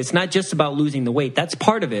I said, it's not just about losing the weight. That's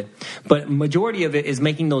part of it. But majority of it is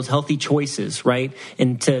making those healthy choices, right?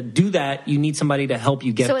 And to do that, you need somebody to help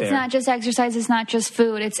you get there. So it's not just exercise, it's not just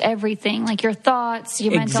food, it's everything. Like your thoughts,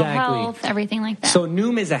 your mental health, everything like that. So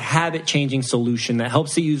Noom is a habit-changing solution that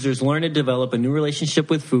helps the users learn to develop a new relationship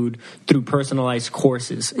with food through personalized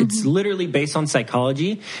courses. It's literally based on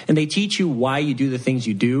psychology, and they teach you why you do the things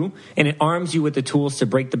you do, and it arms you with the tools to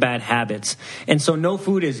break the bad habits. And so no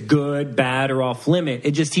food is good, bad, or off limit.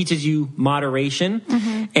 It just teaches you moderation,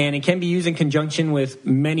 and it can be used in conjunction with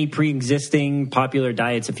many pre-existing popular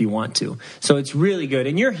diets if you want to. So it's really good.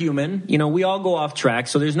 And you're human. You know, we all go off track,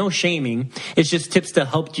 so there's no shaming. It's just tips to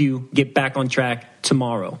help you get back on track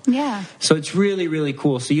tomorrow. Yeah. So it's really, really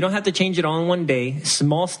cool. So you don't have to change it all in one day.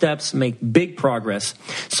 Small steps make big progress.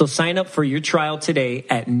 So sign up for your trial today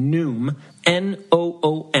at Noom,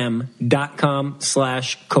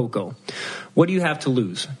 Noom.com/Coco. What do you have to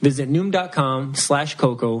lose? Visit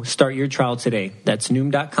Noom.com/Coco. Start your trial today. That's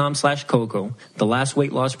Noom.com/Coco, the last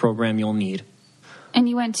weight loss program you'll need. And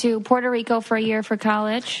you went to Puerto Rico for a year for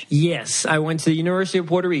college? Yes, I went to the University of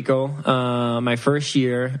Puerto Rico my first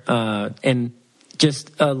year, and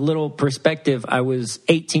just a little perspective, I was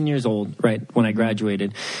 18 years old, right, when I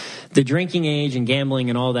graduated. The drinking age and gambling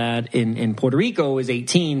and all that in Puerto Rico is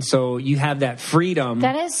 18, so you have that freedom.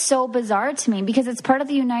 That is so bizarre to me because it's part of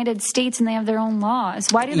the United States and they have their own laws.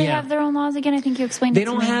 Why do they have their own laws again? I think you explained it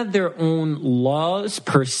to me. They don't have their own laws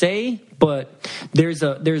per se, but there's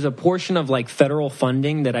a portion of like federal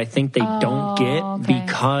funding that I think they don't get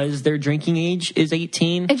because their drinking age is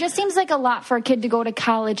 18. It just seems like a lot for a kid to go to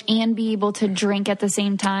college and be able to drink at the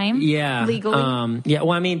same time. Yeah. Legally.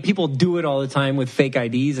 Well, I mean, people do it all the time with fake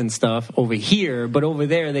IDs and stuff over here, but over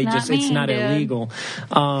there it's not illegal.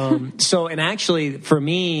 So, and actually for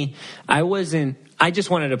me, I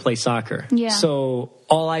just wanted to play soccer. Yeah. So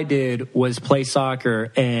all I did was play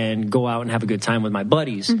soccer and go out and have a good time with my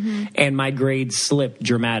buddies. And my grades slipped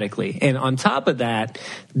dramatically. And on top of that,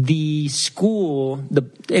 the school,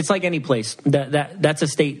 it's like any place. That's a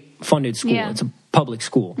state-funded school. Yeah. It's a public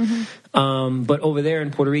school. But over there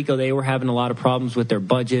in Puerto Rico, they were having a lot of problems with their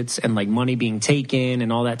budgets and like money being taken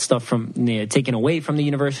and all that stuff taken away from the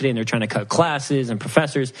university, and they're trying to cut classes and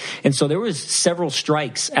professors. And so there was several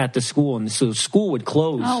strikes at the school, and so the school would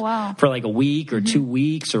close for like a week or 2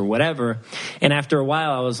 weeks or whatever. And after a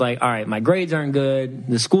while, I was like, all right, my grades aren't good.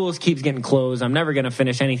 The school keeps getting closed. I'm never going to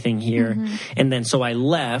finish anything here. And then so I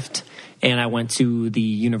left and I went to the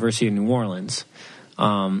University of New Orleans.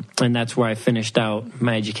 And that's where I finished out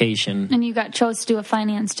my education. And you chose to do a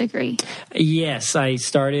finance degree. Yes, I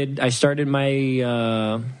started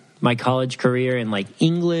my my college career in like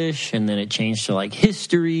English, and then it changed to like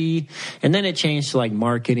history, and then it changed to like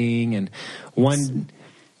marketing, and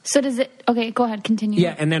So does it? Okay, go ahead, continue.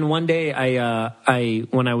 Yeah, and then one day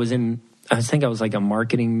when I was in, I think I was like a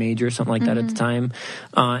marketing major or something like that at the time.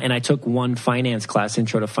 And I took one finance class,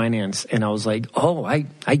 Intro to Finance. And I was like, oh, I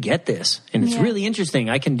get this. And it's really interesting.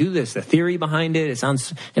 I can do this. The theory behind it. And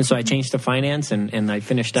so I changed to finance and I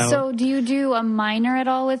finished out. So do you do a minor at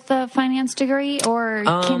all with the finance degree, or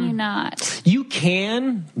can you not? You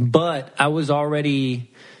can, but I was already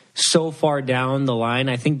so far down the line.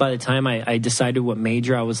 I think by the time I decided what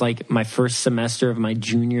major, I was like my first semester of my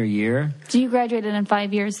junior year. So you graduated in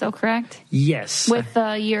 5 years though, correct? Yes. With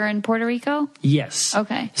a year in Puerto Rico? Yes.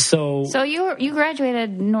 Okay. So you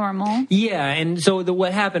graduated normal. Yeah, and so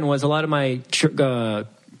what happened was a lot of my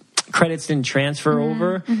credits didn't transfer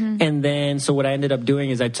over, and then so what I ended up doing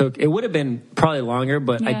is it would have been probably longer,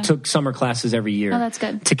 but I took summer classes every year. Oh, that's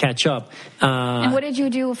good. To catch up. And what did you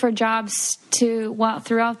do for jobs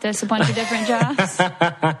throughout this? A bunch of different jobs?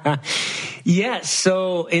 Yes.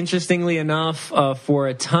 So interestingly enough, for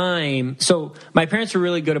a time, so my parents were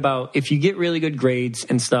really good about, if you get really good grades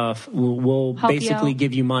and stuff, we'll basically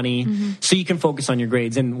give you money so you can focus on your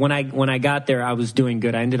grades. And when I got there, I was doing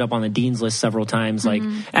good. I ended up on the dean's list several times. Like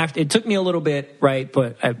it took me a little bit, right?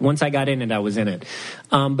 But once I got in it, I was in it.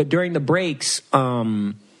 But during the breaks,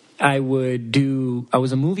 I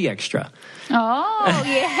was a movie extra. Oh,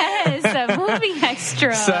 yes. A a movie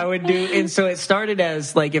extra. So I would do, and so it started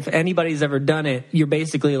as like, if anybody's ever done it, you're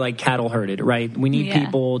basically like cattle herded, right? We need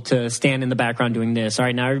people to stand in the background doing this. All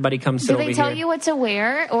right, now everybody come sit over here. Do they tell you what to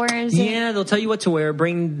wear, or is it? Yeah, they'll tell you what to wear.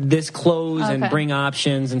 Bring this clothes and bring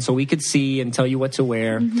options, and so we could see and tell you what to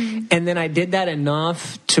wear. Mm-hmm. And then I did that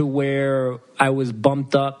enough to where I was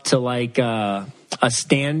bumped up to like a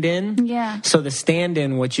stand-in. Yeah. So the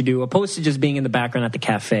stand-in, what you do, opposed to just being in the background at the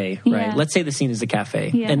cafe, right? Yeah. Let's say the scene is the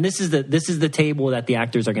cafe, and this is the table that the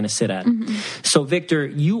actors are going to sit at. Mm-hmm. So Victor,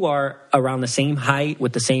 you are around the same height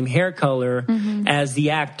with the same hair color as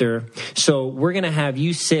the actor. So we're going to have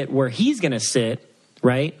you sit where he's going to sit,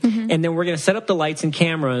 right? Mm-hmm. And then we're going to set up the lights and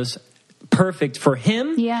cameras perfect for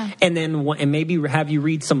him, and then maybe have you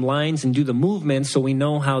read some lines and do the movements so we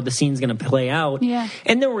know how the scene's going to play out,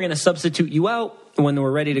 and then we're going to substitute you out when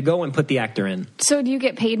we're ready to go and put the actor in. So do you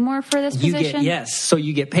get paid more for this position? Yes, so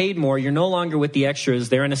you get paid more. You're no longer with the extras.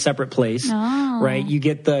 They're in a separate place, right? You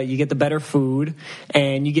get the better food,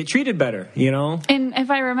 and you get treated better, you know? And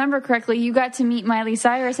if I remember correctly, you got to meet Miley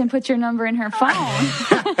Cyrus and put your number in her phone.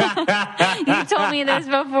 You told me this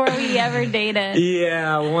before we ever dated.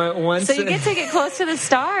 Yeah, once. So you get to get close to the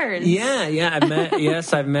stars. Yeah.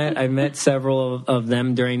 I've met several of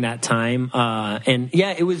them during that time, and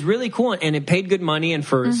yeah, it was really cool, and it paid good money. And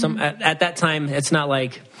for some at that time, it's not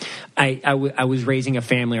like I was raising a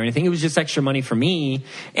family or anything. It was just extra money for me,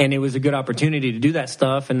 and it was a good opportunity to do that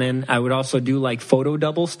stuff. And then I would also do like photo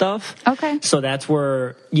double stuff. Okay. So that's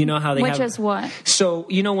where, you know how they Which is what? So,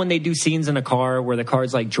 you know when they do scenes in a car where the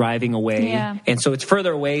car's like driving away, and so it's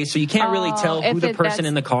further away, so you can't really tell who the person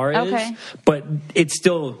in the car is, but it's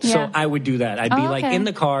still, so I would do that. I'd be like in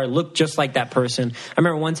the car, look just like that person. I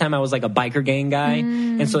remember one time I was like a biker gang guy,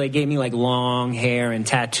 and so they gave me like long hair and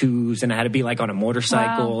tattoos, and I had to be like on a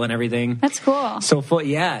motorcycle and everything. That's cool. So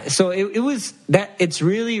so it was that. It's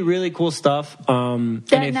really, really cool stuff.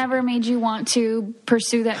 That never made you want to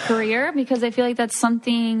pursue that career, because I feel like that's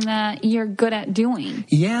something that you're good at doing.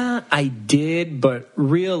 Yeah, I did, but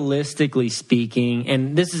realistically speaking,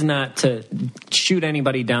 and this is not to shoot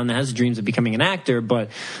anybody down that has dreams of becoming an actor, but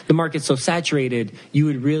the market's so saturated, you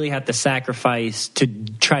would really have to sacrifice to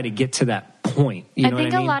try to get to that point. You know I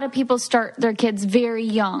think what I mean? A lot of people start their kids very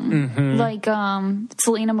young, like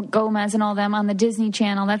Selena Gomez and all them on the Disney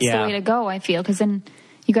Channel. That's the way to go, I feel, because then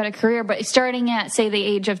you got a career. But starting at, say, the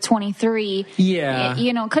age of 23,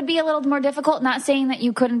 could be a little more difficult. Not saying that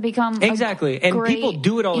you couldn't become exactly, and people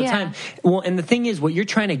do it all the time. Well, and the thing is, what you're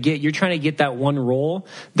trying to get that one role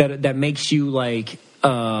that makes you like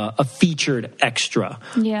a featured extra,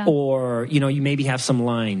 or you maybe have some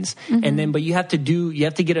lines, and then but you have to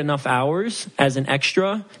get enough hours as an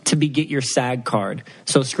extra to get your SAG card,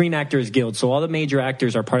 so Screen Actors Guild. So all the major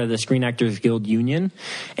actors are part of the Screen Actors Guild union,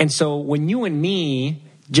 and so when you and me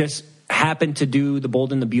just happened to do The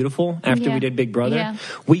Bold and the Beautiful after we did Big Brother,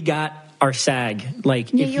 we got our SAG.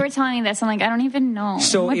 Like, you were telling me this, I'm like, I don't even know.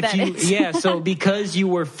 So what that is. So because you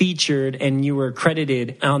were featured and you were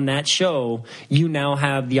credited on that show, you now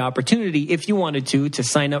have the opportunity, if you wanted to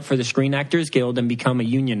sign up for the Screen Actors Guild and become a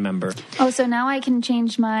union member. Oh, so now I can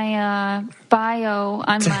change my bio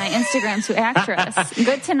on my Instagram to actress.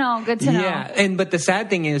 Good to know. Yeah, but the sad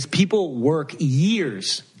thing is, people work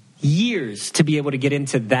years to be able to get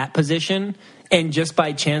into that position. And just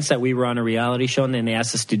by chance that we were on a reality show and then they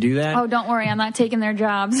asked us to do that. Oh, don't worry, I'm not taking their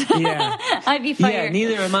jobs. Yeah, I'd be fired. Yeah,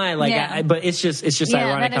 neither am I. Like, but it's just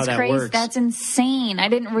ironic how that crazy. Works. That's insane. I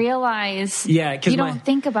didn't realize. Yeah, because you don't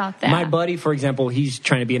think about that. My buddy, for example, he's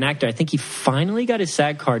trying to be an actor. I think he finally got his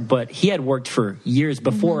SAG card, but he had worked for years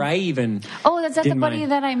before I even. Oh, that's the buddy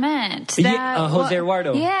that I met. Jose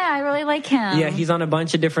Eduardo. Yeah, I really like him. Yeah, he's on a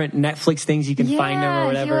bunch of different Netflix things. You can find him or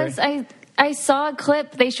whatever. I saw a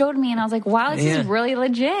clip they showed me, and I was like, "Wow, this is really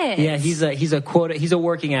legit." Yeah, he's a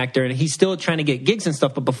working actor, and he's still trying to get gigs and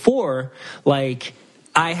stuff. But before, like,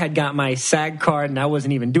 I had got my SAG card, and I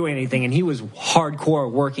wasn't even doing anything, and he was hardcore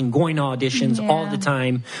working, going to auditions all the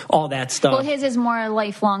time, all that stuff. Well, his is more a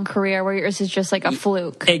lifelong career, where yours is just like a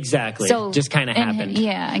fluke. Exactly. So just kind of happened.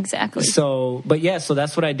 Yeah, exactly. So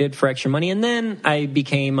that's what I did for extra money, and then I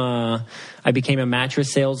became a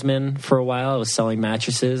mattress salesman for a while. I was selling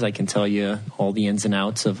mattresses. I can tell you all the ins and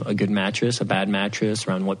outs of a good mattress, a bad mattress,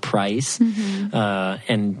 around what price,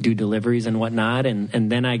 and do deliveries and whatnot.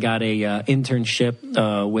 And then I got a internship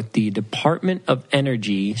with the Department of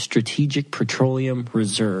Energy Strategic Petroleum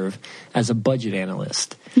Reserve as a budget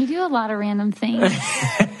analyst. You do a lot of random things.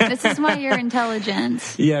 This is why you're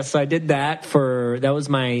intelligent. Yes, I did that and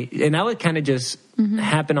that would kind of just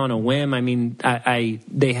happen on a whim. I mean,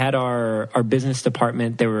 they had our business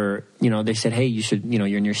department. They were they said, hey, you should,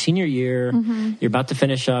 you're in your senior year, you're about to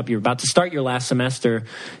finish up, you're about to start your last semester,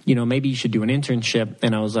 maybe you should do an internship.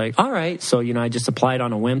 And I was like, all right. So, I just applied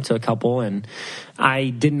on a whim to a couple, and I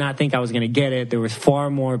did not think I was going to get it. There was far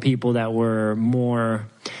more people that were more,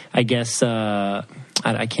 I guess,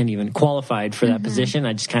 I can't even qualified for that position.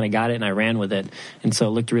 I just kind of got it and I ran with it. And so it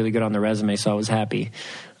looked really good on the resume. So I was happy.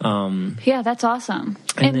 Yeah, that's awesome.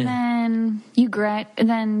 And then you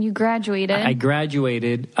graduated. I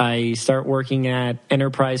graduated. I start working at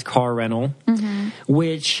Enterprise Car Rental,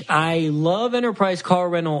 which I love Enterprise Car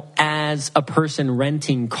Rental as a person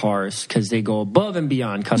renting cars because they go above and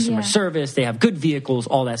beyond customer service. They have good vehicles,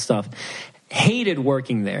 all that stuff. Hated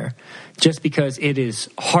working there just because it is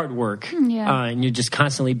hard work and you're just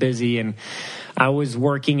constantly busy. And I was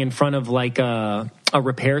working in front of like a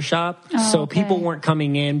repair shop. So people weren't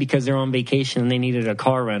coming in because they're on vacation and they needed a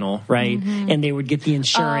car rental, right? And they would get the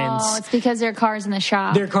insurance. Oh, it's because their car's in the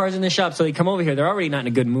shop. Their car's in the shop. So they come over here. They're already not in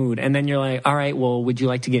a good mood. And then you're like, all right, well, would you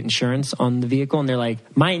like to get insurance on the vehicle? And they're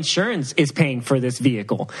like, my insurance is paying for this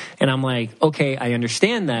vehicle. And I'm like, okay, I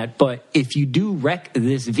understand that. But if you do wreck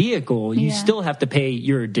this vehicle, you still have to pay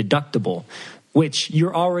your deductible, which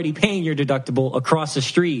you're already paying your deductible across the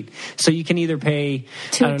street. So you can either pay,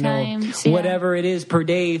 whatever it is per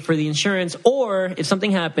day for the insurance, or if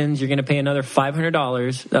something happens, you're going to pay another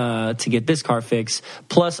 $500 to get this car fixed,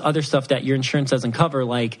 plus other stuff that your insurance doesn't cover,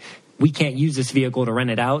 like we can't use this vehicle to rent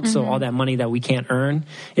it out. So all that money that we can't earn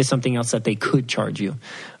is something else that they could charge you.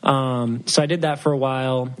 So I did that for a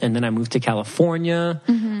while, and then I moved to California.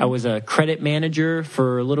 I was a credit manager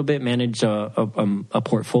for a little bit, managed a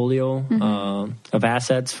portfolio of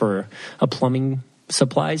assets for a plumbing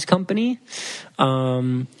supplies company.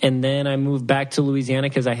 And then I moved back to Louisiana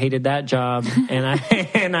because I hated that job.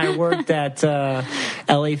 And I worked at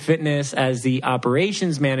LA Fitness as the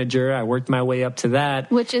operations manager. I worked my way up to that.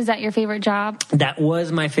 Which, is that your favorite job? That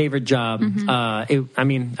was my favorite job. I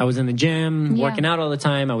was in the gym, working out all the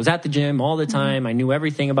time. I was at the gym all the time. I knew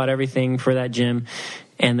everything about everything for that gym.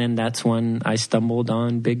 And then that's when I stumbled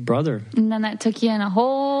on Big Brother. And then that took you in a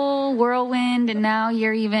whole whirlwind, and now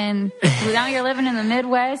you're living in the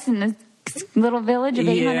Midwest in this little village of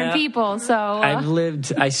 800 people. So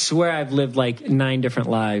I swear I've lived like 9 different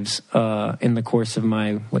lives in the course of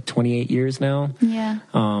my 28 years now. Yeah.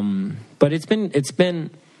 But it's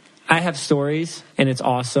been I have stories, and it's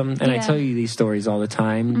awesome, and I tell you these stories all the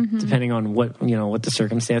time, depending on what the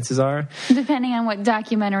circumstances are. Depending on what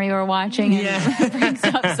documentary we're watching, and it brings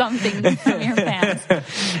up something from your past.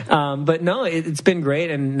 But no, it's been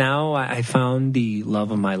great, and now I found the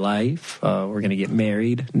love of my life. We're going to get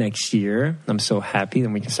married next year. I'm so happy,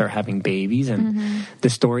 then we can start having babies, and the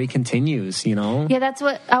story continues, Yeah, that's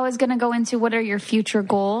what I was going to go into. What are your future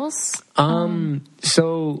goals?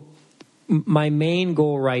 So my main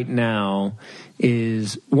goal right now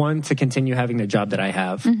is, one, to continue having the job that I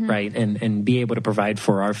have, right, and be able to provide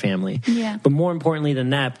for our family. Yeah. But more importantly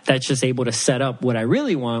than that, that's just able to set up what I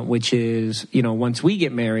really want, which is, once we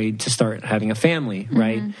get married, to start having a family,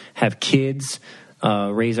 right, have kids,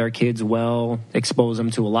 raise our kids well, expose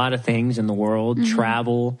them to a lot of things in the world,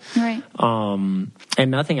 travel, right, and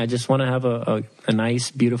nothing. I just want to have a nice,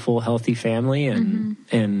 beautiful, healthy family, and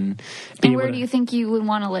where do you think you would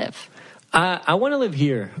want to live? I want to live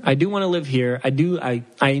here. I do want to live here. I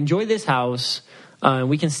enjoy this house.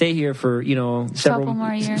 We can stay here for, several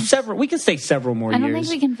more years. We can stay several more years. I don't think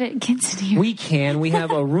we can fit kids in here. We can. We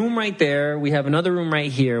have a room right there. We have another room right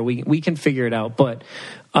here. We can figure it out. But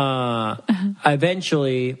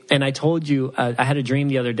eventually, and I told you, I had a dream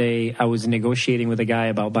the other day. I was negotiating with a guy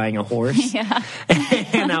about buying a horse. Yeah.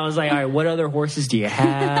 And I was like, all right, what other horses do you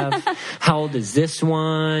have? How old is this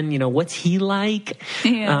one? What's he like?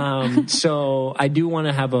 Yeah. So I do want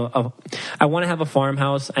to have a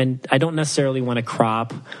farmhouse, and I don't necessarily want to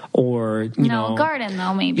crop or, a garden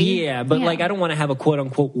though, maybe. Yeah, but I don't want to have a quote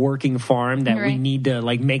unquote working farm that we need to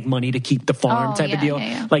make money to keep the farm type of deal.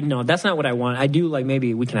 Yeah. No, that's not what I want. I do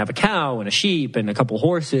maybe we can have a cow and a sheep and a couple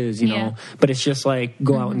horses, know, but it's just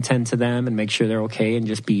go out and tend to them and make sure they're okay and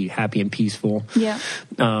just be happy and peaceful. Yeah.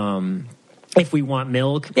 If we want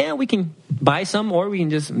milk, we can buy some, or we can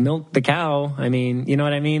just milk the cow. I mean, you know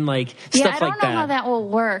what I mean? Stuff like that. I don't know how that will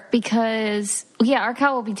work because, our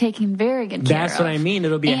cow will be taken very good care of. That's what I mean.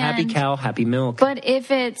 It'll be a happy cow, happy milk. But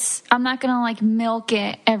if I'm not going to milk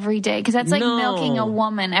it every day, because that's milking a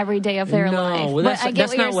woman every day of their life. Well, I get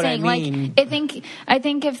that's what not you're what saying. I mean. I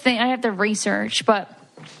think if I have to research, but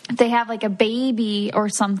if they have a baby or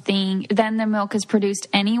something, then the milk is produced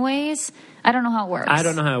anyways. I don't know how it works. I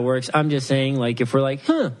don't know how it works. I'm just saying, if we're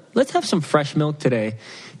let's have some fresh milk today.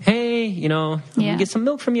 hey, you know, get some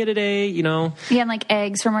milk from you today, you know. Yeah, and like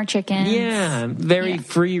eggs from our chickens. Yeah, very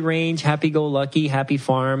free range, happy-go-lucky, happy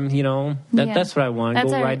farm, you know. That's what I want.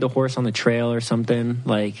 Go ride the horse on the trail or something.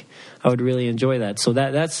 Like, I would really enjoy that. So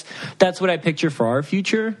that's what I picture for our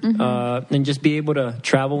future, and just be able to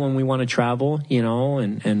travel when we want to travel, you know,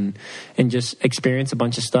 and just experience a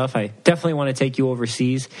bunch of stuff. I definitely want to take you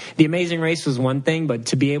overseas. The Amazing Race was one thing, but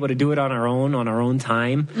to be able to do it on our own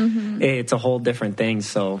time, it's a whole different thing.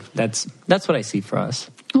 So that's what I see for us.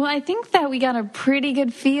 Well, I think that we got a pretty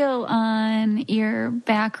good feel on your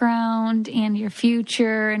background and your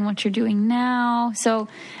future and what you're doing now. So,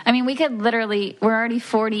 I mean, we could literally, we're already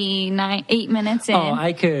 8 minutes in. Oh,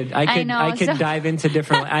 I could dive into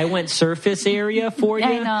different, I went surface area for you.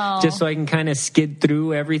 I know. Just so I can kind of skid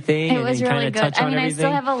through everything and really kind of touch on everything. I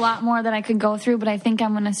still have a lot more that I could go through, but I think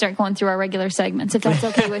I'm going to start going through our regular segments, if that's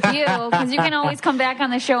okay with you, because you can always come back on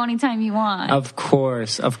the show anytime you want. Of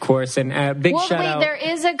course. And big shout out. There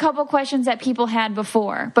is a couple questions that people had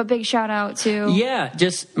before, but big shout out to... Yeah,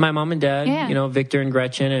 just my mom and dad, you know, Victor and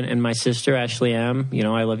Gretchen, and my sister, Ashley M. You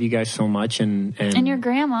know, I love you guys so much. And your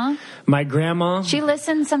grandma. My grandma. She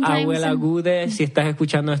listens sometimes. Abuela Gude, si estás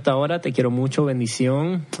escuchando esta hora, te quiero mucho,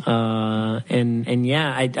 bendición. And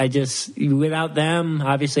yeah, I just, without them,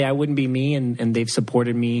 obviously I wouldn't be me, and they've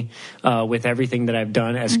supported me with everything that I've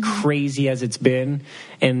done, as crazy as it's been,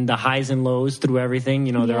 and the highs and lows through everything,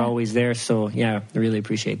 you know, they're always there. So yeah, I really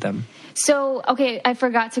appreciate them. So, okay, I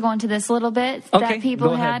forgot to go into this a little bit that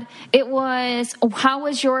people had. It was, how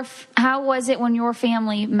was it when your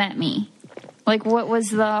family met me? Like, what was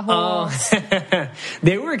the whole...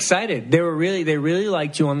 They were excited. They really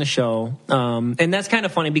liked you on the show. And that's kind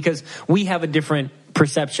of funny because we have a different we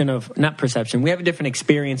have a different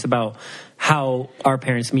experience about how our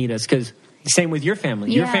parents meet us, because same with your family.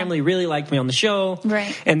 Yeah. Your family really liked me on the show,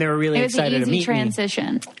 right? And they were really excited to meet me. It was an easy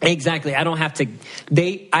transition. Exactly. I don't have to.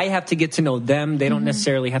 I have to get to know them. They don't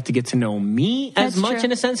necessarily have to get to know me as much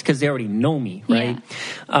in a sense, because they already know me, right?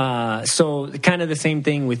 Yeah. So kind of the same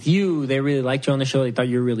thing with you. They really liked you on the show. They thought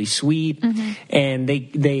you were really sweet, and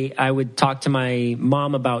I would talk to my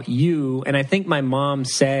mom about you, and I think my mom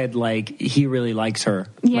said like he really likes her.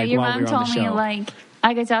 Yeah, like, your mom told me like.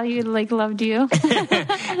 I could tell you like loved you.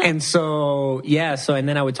 And so and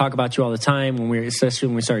then I would talk about you all the time especially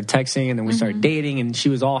when we started texting, and then we started dating, and she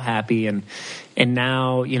was all happy, and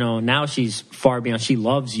now, you know, now she's far beyond, she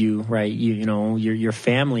loves you, right? You know, your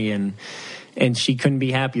family, and she couldn't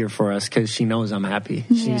be happier for us because she knows I'm happy.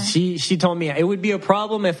 Yeah. She told me it would be a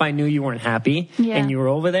problem if I knew you weren't happy and you were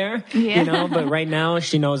over there, you know, but right now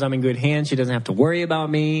she knows I'm in good hands. She doesn't have to worry about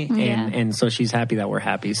me. And so she's happy that we're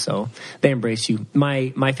happy. So they embrace you.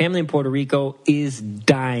 My family in Puerto Rico is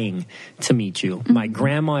dying to meet you. My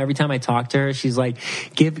grandma, every time I talk to her, she's like,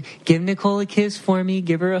 give Nicole a kiss for me.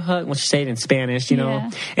 Give her a hug. Well, she say it in Spanish, you know,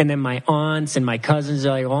 and then my aunts and my cousins are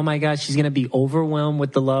like, oh my gosh, she's going to be overwhelmed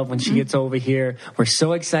with the love when she gets over here. We're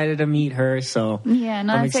so excited to meet her. So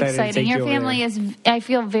that's exciting. Your family is, I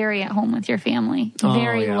feel very at home with your family.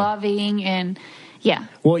 Very loving, and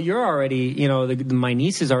well, you're already, you know, my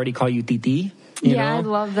nieces already call you Titi. You know? I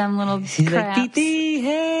love them little craps. Like, Titi,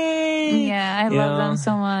 hey. Yeah, I love them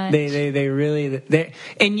so much. They really,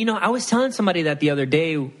 and you know, I was telling somebody that the other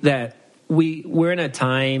day that we're in a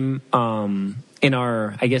time in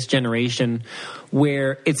our, I guess, generation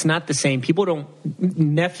where it's not the same.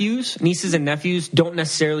 Nieces and nephews don't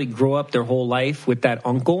necessarily grow up their whole life with that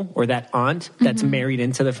uncle or that aunt that's married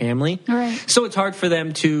into the family. Right. So it's hard for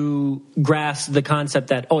them to grasp the concept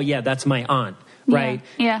that, oh yeah, that's my aunt. Right?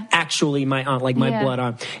 Yeah. Actually my aunt, like my blood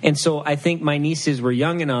aunt. And so I think my nieces were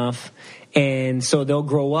young enough, and so they'll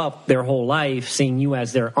grow up their whole life seeing you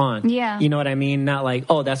as their aunt. Yeah. You know what I mean? Not like,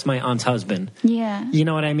 oh, that's my aunt's husband. Yeah. You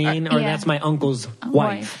know what I mean? Or that's my uncle's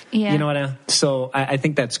wife. Yeah. You know what I mean? So I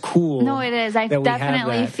think that's cool. No, it is. I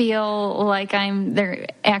definitely feel like I'm their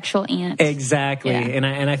actual aunt. Exactly. Yeah.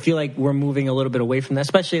 And I feel like we're moving a little bit away from that,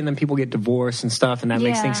 especially, and then people get divorced and stuff, and that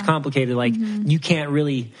makes things complicated. Like, you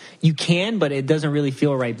can, but it doesn't really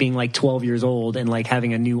feel right being like 12 years old and like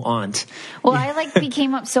having a new aunt. Well, I like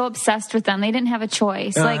became so obsessed with them. They didn't have a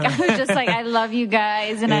choice. Like, I was just like, I love you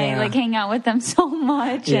guys, and I like hang out with them so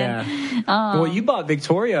much. Yeah. And, well, you bought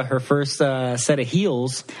Victoria her first set of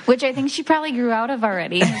heels, which I think she probably grew out of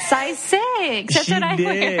already. Size 6. That's what I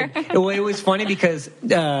wear. Well, it was funny because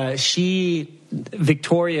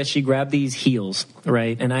Victoria, she grabbed these heels,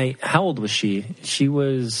 right? And how old was she? She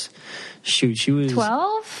was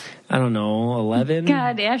 12. I don't know, 11.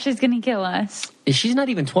 God, Ashley's going to kill us. She's not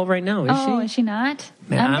even 12 right now, is she? Oh, is she not?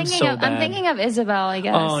 Man, I'm thinking of Isabel, I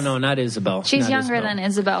guess. Oh, no, not Isabel. She's not younger than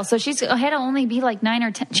Isabel, so she's had to only be like 9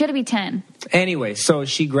 or 10. She had to be 10. Anyway, so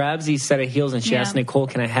she grabs these set of heels and she asked Nicole,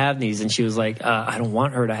 can I have these? And she was like, I don't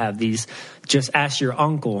want her to have these. Just ask your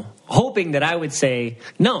uncle, hoping that I would say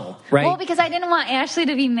no, right? Well, because I didn't want Ashley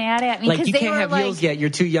to be mad at me. Like, you can't have heels yet. You're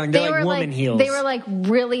too young. They're like woman heels. They were like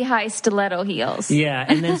really high stiletto heels. Yeah,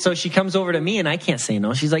 and then so she comes over to me and I can't say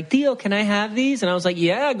no. She's like, Theo, can I have these? And I was like,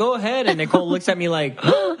 yeah, go ahead. And Nicole looks at me like,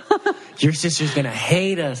 your sister's going to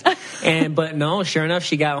hate us. But no, sure enough,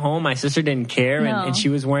 she got home. My sister didn't care. No. And she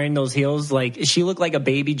was wearing those heels. Like, she looked like a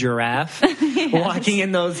baby giraffe walking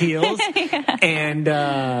in those heels. And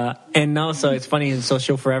no, so it's funny. And so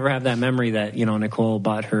she'll forever have that memory that, Nicole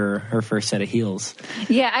bought her first set of heels.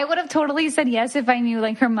 Yeah, I would have totally said yes if I knew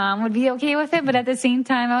like her mom would be okay with it. But at the same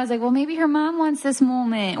time, I was like, well, maybe her mom wants this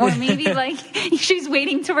moment. Or maybe like she's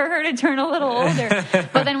waiting for her to turn a little older.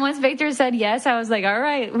 But then once Victor said yes, I was like, all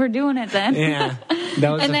right, we're doing it then. Yeah,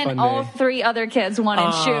 that was and then all 3 other kids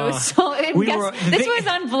wanted shoes. So this was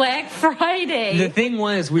on Black Friday. The thing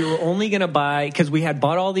was, we were only going to buy, because we had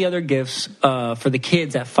bought all the other gifts for the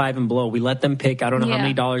kids at Five and Below. We let them pick, I don't know how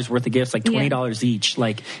many dollars worth of gifts, like $20 each.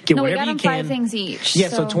 Like, get whatever you can. We got them 5 things each. Yeah,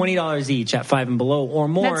 so $20 each at Five and Below or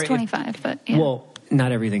more. That's 25, but yeah. Well,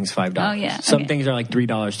 not everything's $5. Oh, yeah. Some things are like $3,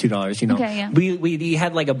 $2, Okay, yeah. We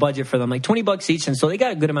had like a budget for them, like $20 each, and so they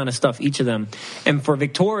got a good amount of stuff, each of them. And for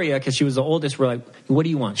Victoria, because she was the oldest, we're like, what do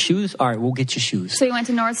you want? Shoes? All right, we'll get you shoes. So we went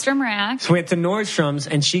to Nordstrom Rack. So we went to Nordstrom's,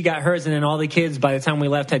 and she got hers, and then all the kids, by the time we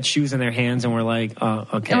left, had shoes in their hands, and we're like,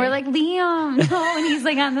 okay. And we're like, Liam, no, and he's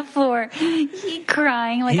like on the floor, he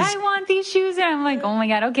crying, like, I want these shoes. And I'm like, oh my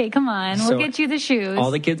God, okay, come on, we'll get you the shoes.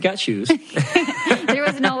 All the kids got shoes. There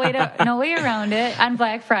was no way around it on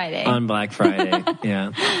Black Friday. On Black Friday, yeah.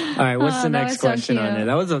 All right, what's the next question on there?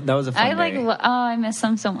 That was a fun day. I miss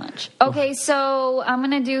them so much. Okay, so I'm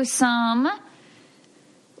gonna do some.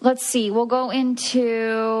 Let's see. We'll go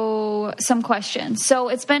into some questions. So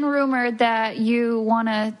it's been rumored that you want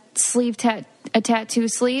a tattoo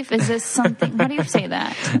sleeve. Is this something? How do you say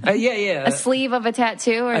that? Yeah. A sleeve of a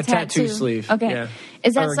tattoo or a tattoo sleeve. Okay. Yeah.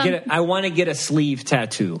 Is that I want to get a sleeve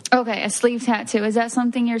tattoo. Okay, a sleeve tattoo. Is that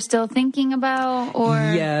something you're still thinking about, or?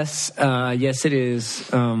 Yes, it is.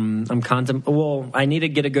 I need to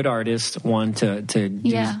get a good artist to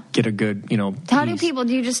get a good, How do people?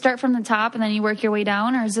 Do you just start from the top and then you work your way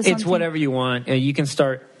down, or is this? It's whatever you want. You can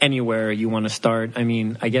start anywhere you want to start. I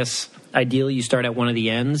mean, I guess ideally you start at one of the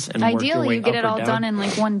ends and work your way you get up it all or down. done in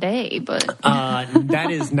like one day, but that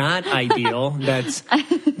is not ideal.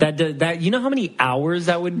 That you know how many hours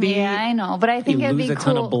that would be? Yeah, I know, but I think it'd be cool. Lose a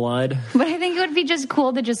ton of blood. But I think it would be just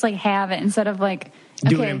cool to just like have it instead of like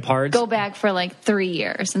do it in parts. Go back for like 3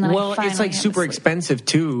 years and then it's like super expensive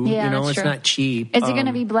too. Yeah, it's true. Not cheap. Is it going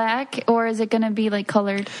to be black or is it going to be like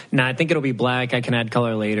colored? No, I think it'll be black. I can add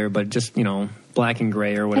color later, but just black and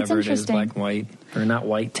gray or whatever it is, black and white. Or not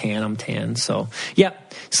white, tan. I'm tan. So yeah,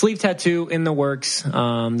 sleeve tattoo in the works.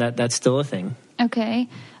 That's still a thing. Okay.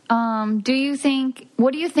 What do you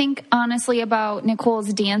think honestly about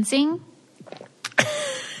Nicole's dancing?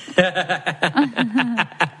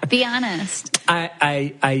 Be honest.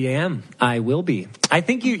 I am. I will be. I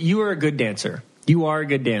think you are a good dancer. You are a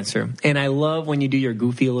good dancer. And I love when you do your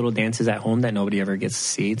goofy little dances at home that nobody ever gets to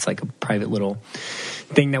see. It's like a private little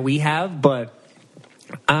thing that we have. But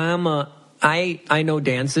I know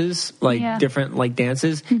dances, different like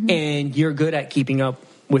dances, and you're good at keeping up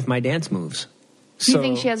with my dance moves. Do you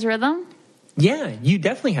think she has rhythm? Yeah, you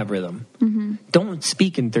definitely have rhythm. Mm-hmm. Don't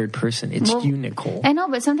speak in third person. It's you, Nicole. I know,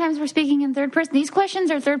 but sometimes we're speaking in third person. These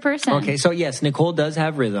questions are third person. Okay, so yes, Nicole does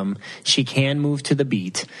have rhythm. She can move to the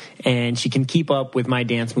beat, and she can keep up with my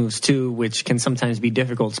dance moves too, which can sometimes be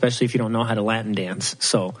difficult, especially if you don't know how to Latin dance.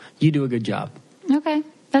 So you do a good job. Okay.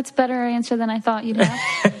 That's a better answer than I thought you'd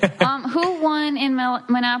have. Who won in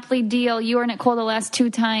Monopoly Deal, you or Nicole, the last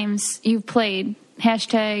 2 times you've played? #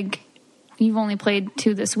 you've only played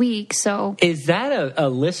 2 this week, so... Is that a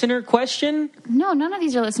listener question? No, none of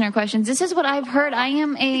these are listener questions. This is what I've heard.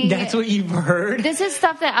 That's what you've heard? This is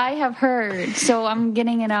stuff that I have heard, so I'm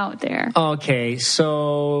getting it out there. Okay,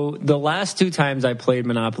 so the last 2 times I played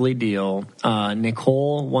Monopoly Deal,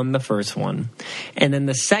 Nicole won the first one. And then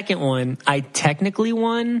the second one, I technically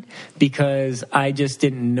won because I just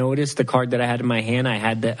didn't notice the card that I had in my hand.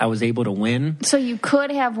 I was able to win. So you could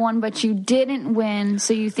have won, but you didn't win,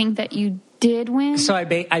 so you think that you did win? So I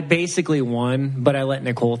basically won, but I let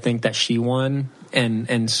Nicole think that she won,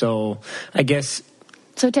 and so I guess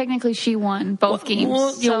So technically she won both games.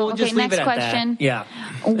 Well, we'll just leave next it at question. That. Yeah.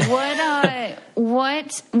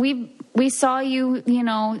 What we saw you,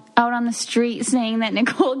 out on the street saying that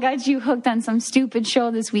Nicole got you hooked on some stupid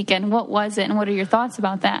show this weekend. What was it, and what are your thoughts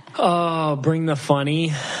about that? Oh, Bring the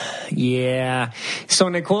Funny. Yeah. So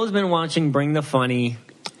Nicole's been watching Bring the Funny.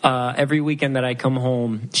 Every weekend that I come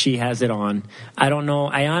home, she has it on. I don't know.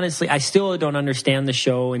 I still don't understand the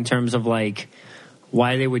show in terms of like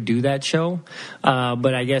why they would do that show.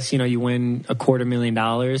 But I guess, you win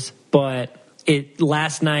 $250,000. But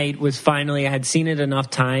last night was finally, I had seen it enough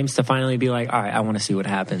times to finally be like, all right, I want to see what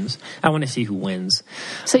happens. I want to see who wins.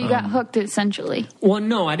 So you got hooked essentially. Well,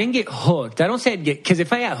 no, I didn't get hooked. I don't say I'd get, because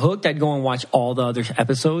if I got hooked, I'd go and watch all the other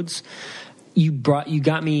episodes. You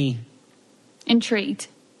got me intrigued.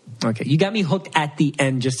 Okay, you got me hooked at the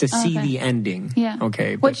end just to see the ending. Yeah.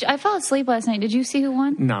 Okay. Which I fell asleep last night. Did you see who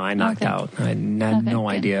won? No, I knocked out. I had no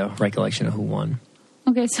recollection of who won.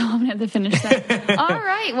 Okay, so I'm going to have to finish that. All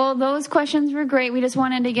right. Well, those questions were great. We just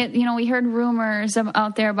wanted to get, we heard rumors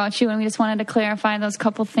out there about you, and we just wanted to clarify those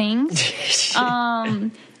couple things.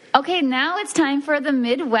 Okay, now it's time for the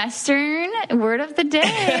Midwestern word of the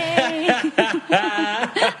day.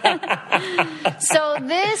 So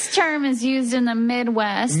this term is used in the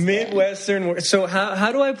Midwest. Midwestern word. So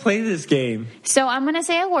how do I play this game? So I'm going to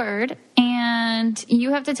say a word, and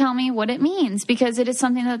you have to tell me what it means, because it is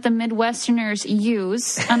something that the Midwesterners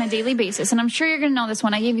use on a daily basis. And I'm sure you're going to know this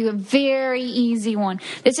one. I gave you a very easy one.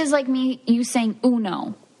 This is like you saying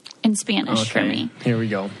uno in Spanish for me. Here we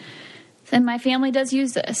go. And my family does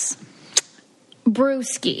use this.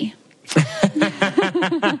 Brewski.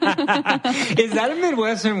 Is that a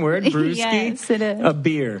Midwestern word, brewski? Yes, it is. A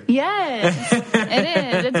beer. Yes, it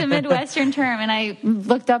is. It's a Midwestern term, and I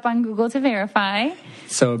looked up on Google to verify.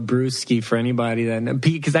 So brewski for anybody that,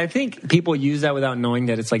 because I think people use that without knowing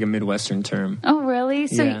that it's like a Midwestern term. Oh, really?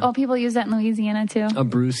 So, people use that in Louisiana too. A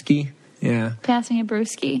brewski, yeah. Pass me a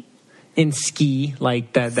brewski. In ski,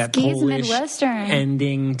 like that Polish Midwestern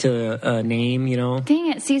ending to a name,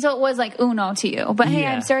 Dang it. See, so it was like uno to you. But hey,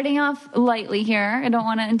 I'm starting off lightly here. I don't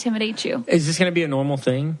want to intimidate you. Is this going to be a normal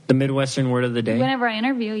thing? The Midwestern word of the day? Whenever I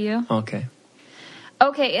interview you. Okay.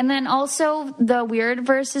 Okay, and then also the weird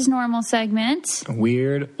versus normal segment.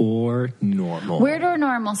 Weird or normal? Weird or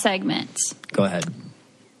normal segment. Go ahead.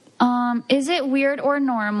 Is it weird or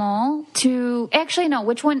normal to... Actually, no.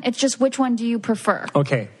 Which one? It's just which one do you prefer?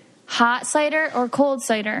 Okay. Hot cider or cold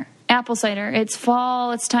cider? Apple cider. It's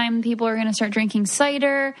fall. It's time people are going to start drinking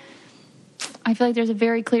cider. I feel like there's a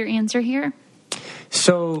very clear answer here.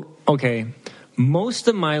 So, okay. Most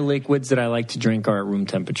of my liquids that I like to drink are at room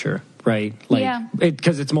temperature, right?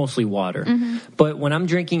 Because it's mostly water. Mm-hmm. But when I'm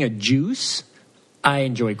drinking a juice, I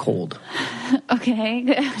enjoy cold.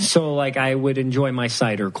 Okay. So, I would enjoy my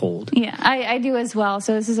cider cold. Yeah, I do as well.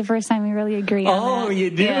 So this is the first time we really agree on that. Oh,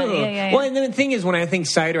 you do? Yeah. Well, and then the thing is, when I think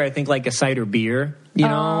cider, I think like a cider beer, know?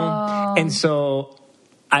 Oh. And so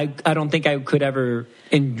I don't think I could ever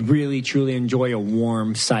really, truly enjoy a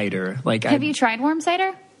warm cider. Have you tried warm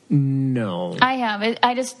cider? No. I have.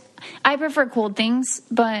 I prefer cold things,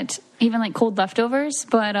 but even like cold leftovers,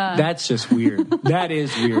 but... That's just weird. That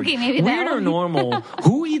is weird. Okay, maybe weird or normal?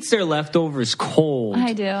 Who eats their leftovers cold?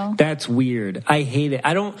 I do. That's weird. I hate it.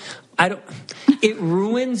 I don't... It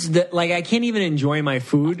ruins I can't even enjoy my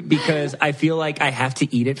food because I feel like I have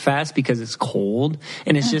to eat it fast because it's cold.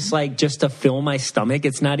 And it's just just to fill my stomach.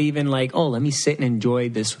 It's not even let me sit and enjoy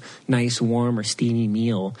this nice, warm or steamy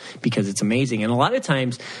meal because it's amazing. And a lot of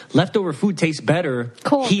times, leftover food tastes better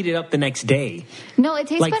cold. Heated up the next day. No, it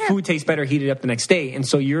tastes better. Food tastes better heated up the next day. And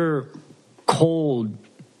so your cold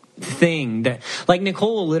thing that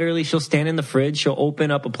Nicole will literally, she'll stand in the fridge, she'll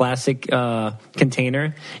open up a plastic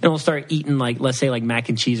container and we'll start eating let's say mac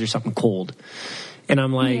and cheese or something cold, and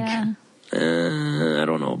I'm I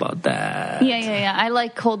don't know about that. Yeah I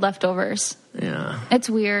like cold leftovers. Yeah,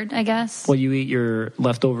 it's weird, I guess. Well, you eat your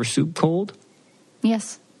leftover soup cold?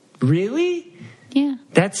 Yes. Really? Yeah.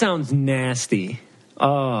 That sounds nasty.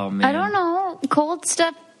 Oh man, I don't know. Cold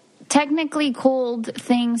stuff, technically cold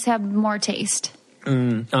things have more taste.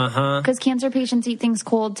 Because cancer patients eat things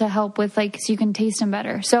cold to help with so you can taste them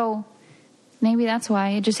better. So maybe that's why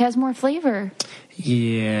it just has more flavor.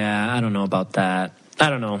 Yeah, I don't know about that.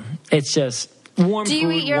 I don't know. It's just warm. Do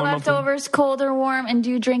you eat your leftovers cold or warm, and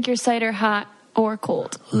do you drink your cider hot or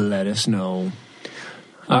cold? Let us know.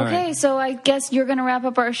 Okay, right. So I guess you're going to wrap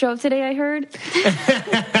up our show today, I heard.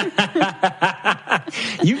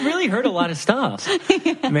 You've really heard a lot of stuff.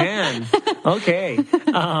 Yeah. Man. Okay.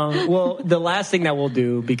 Well, the last thing that we'll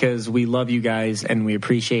do, because we love you guys and we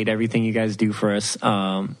appreciate everything you guys do for us,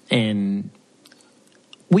 and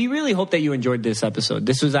we really hope that you enjoyed this episode.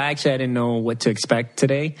 I didn't know what to expect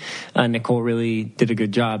today. Nicole really did a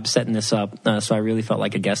good job setting this up, so I really felt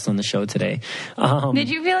like a guest on the show today. Did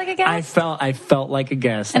you feel like a guest? I felt like a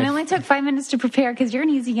guest. And it only took 5 minutes to prepare because you're an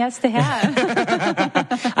easy guest to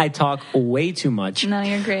have. I talk way too much. No,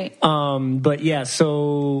 you're great. But yeah,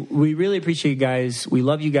 so we really appreciate you guys. We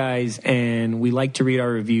love you guys, and we like to read our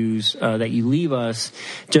reviews that you leave us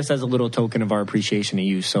just as a little token of our appreciation to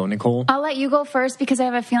you. So, Nicole? I'll let you go first because I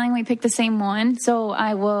have a feeling we picked the same one. So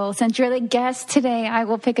I will, since you're the guest today, I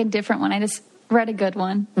will pick a different one. I just read a good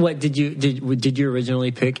one. What did you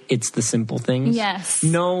originally pick? It's the Simple Things? Yes.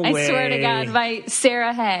 No way. I swear to God, by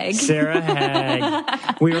Sarah Hagg. Sarah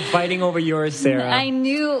Hagg. We were fighting over yours, Sarah. I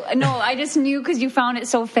just knew because you found it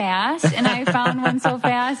so fast, and I found one so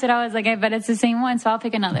fast that I was like, I bet it's the same one, so I'll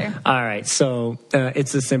pick another. All right, so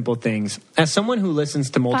it's the Simple Things. As someone who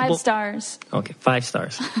listens to multiple... 5 stars. Okay, 5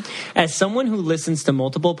 stars. As someone who listens to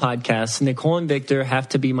multiple podcasts, Nicole and Victor have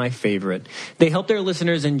to be my favorite. They help their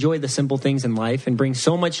listeners enjoy the simple things in life and bring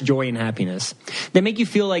so much joy and happiness. They make you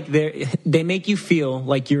feel like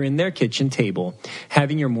you're in their kitchen table,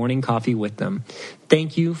 having your morning coffee with them.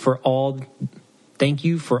 Thank you for all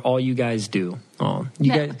you guys do. Oh,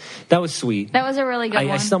 guys, that was sweet. That was a really good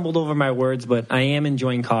one. I stumbled over my words, but I am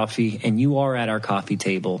enjoying coffee, and you are at our coffee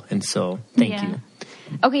table, and so thank you.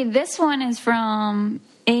 Okay, this one is from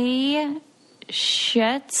A.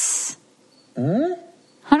 Schutz.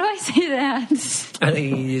 How do I say that? I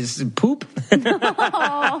think it's poop.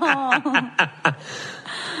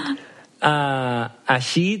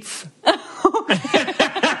 Ashits.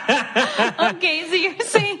 Okay, so you're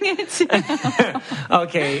saying it too.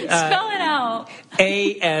 Okay. Spell it out.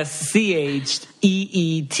 ASCHEETZ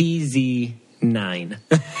 9.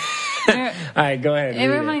 All right, go ahead. It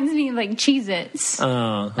reminds me of like Cheez-Its.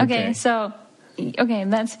 Oh, okay, so... Okay,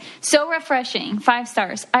 that's so refreshing. 5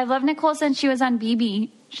 stars. I love Nicole since she was on BB.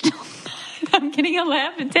 I'm getting a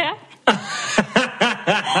laugh attack. Because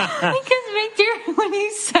Victor, when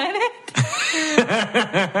you said it.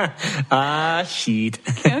 Sheet.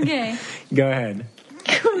 Okay. Go ahead.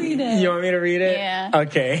 Read it. You want me to read it? Yeah.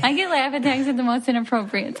 Okay. I get laugh attacks at the most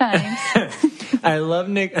inappropriate times. I've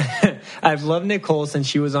loved Nicole since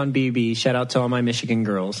she was on BB. Shout out to all my Michigan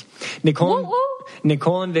girls.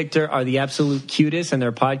 Nicole and Victor are the absolute cutest, and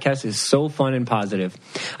their podcast is so fun and positive.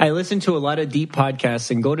 I listen to a lot of deep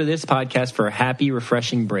podcasts and go to this podcast for a happy,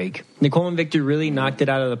 refreshing break. Nicole and Victor really knocked it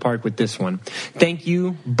out of the park with this one. Thank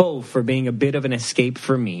you both for being a bit of an escape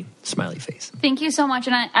for me. Smiley face. Thank you so much.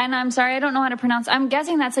 And I'm sorry, I don't know how to pronounce. I'm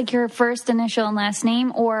guessing that's like your first initial and last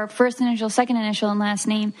name, or first initial, second initial and last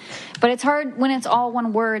name. But it's hard when it's all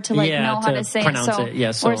one word to know how to say pronounce it.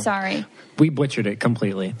 Yeah, so we're sorry. We butchered it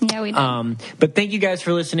completely. Yeah, we did. But thank you guys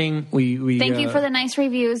for listening. We thank you for the nice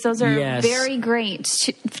reviews. Those are very great.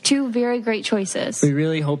 Two very great choices. We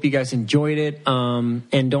really hope you guys enjoyed it.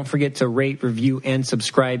 And don't forget to rate, review, and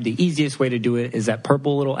subscribe. The easiest way to do it is that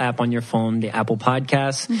purple little app on your phone, the Apple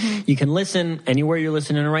Podcasts. Mm-hmm. You can listen anywhere you're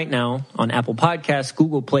listening right now on Apple Podcasts,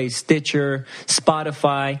 Google Play, Stitcher,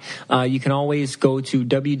 Spotify. You can always go to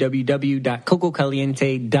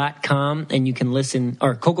www.cococaliente.com and you can listen,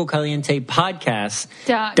 or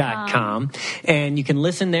cococalientepodcast.com, and you can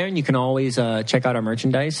listen there, and you can always check out our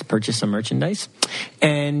merchandise, purchase some merchandise,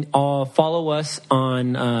 and follow us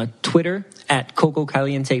on Twitter at Coco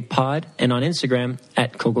Caliente Pod, and on Instagram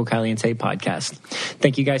at Coco Caliente Podcast.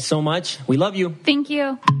 Thank you guys so much. We love you. Thank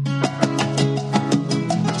you.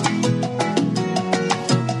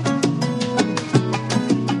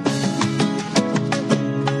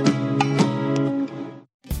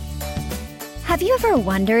 Have you ever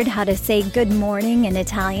wondered how to say good morning in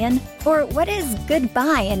Italian? Or what is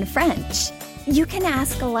goodbye in French? You can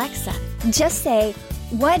ask Alexa. Just say,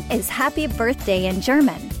 what is happy birthday in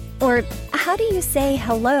German? Or how do you say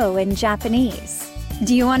hello in Japanese?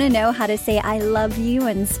 Do you want to know how to say I love you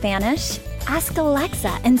in Spanish? Ask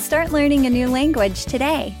Alexa and start learning a new language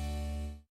today.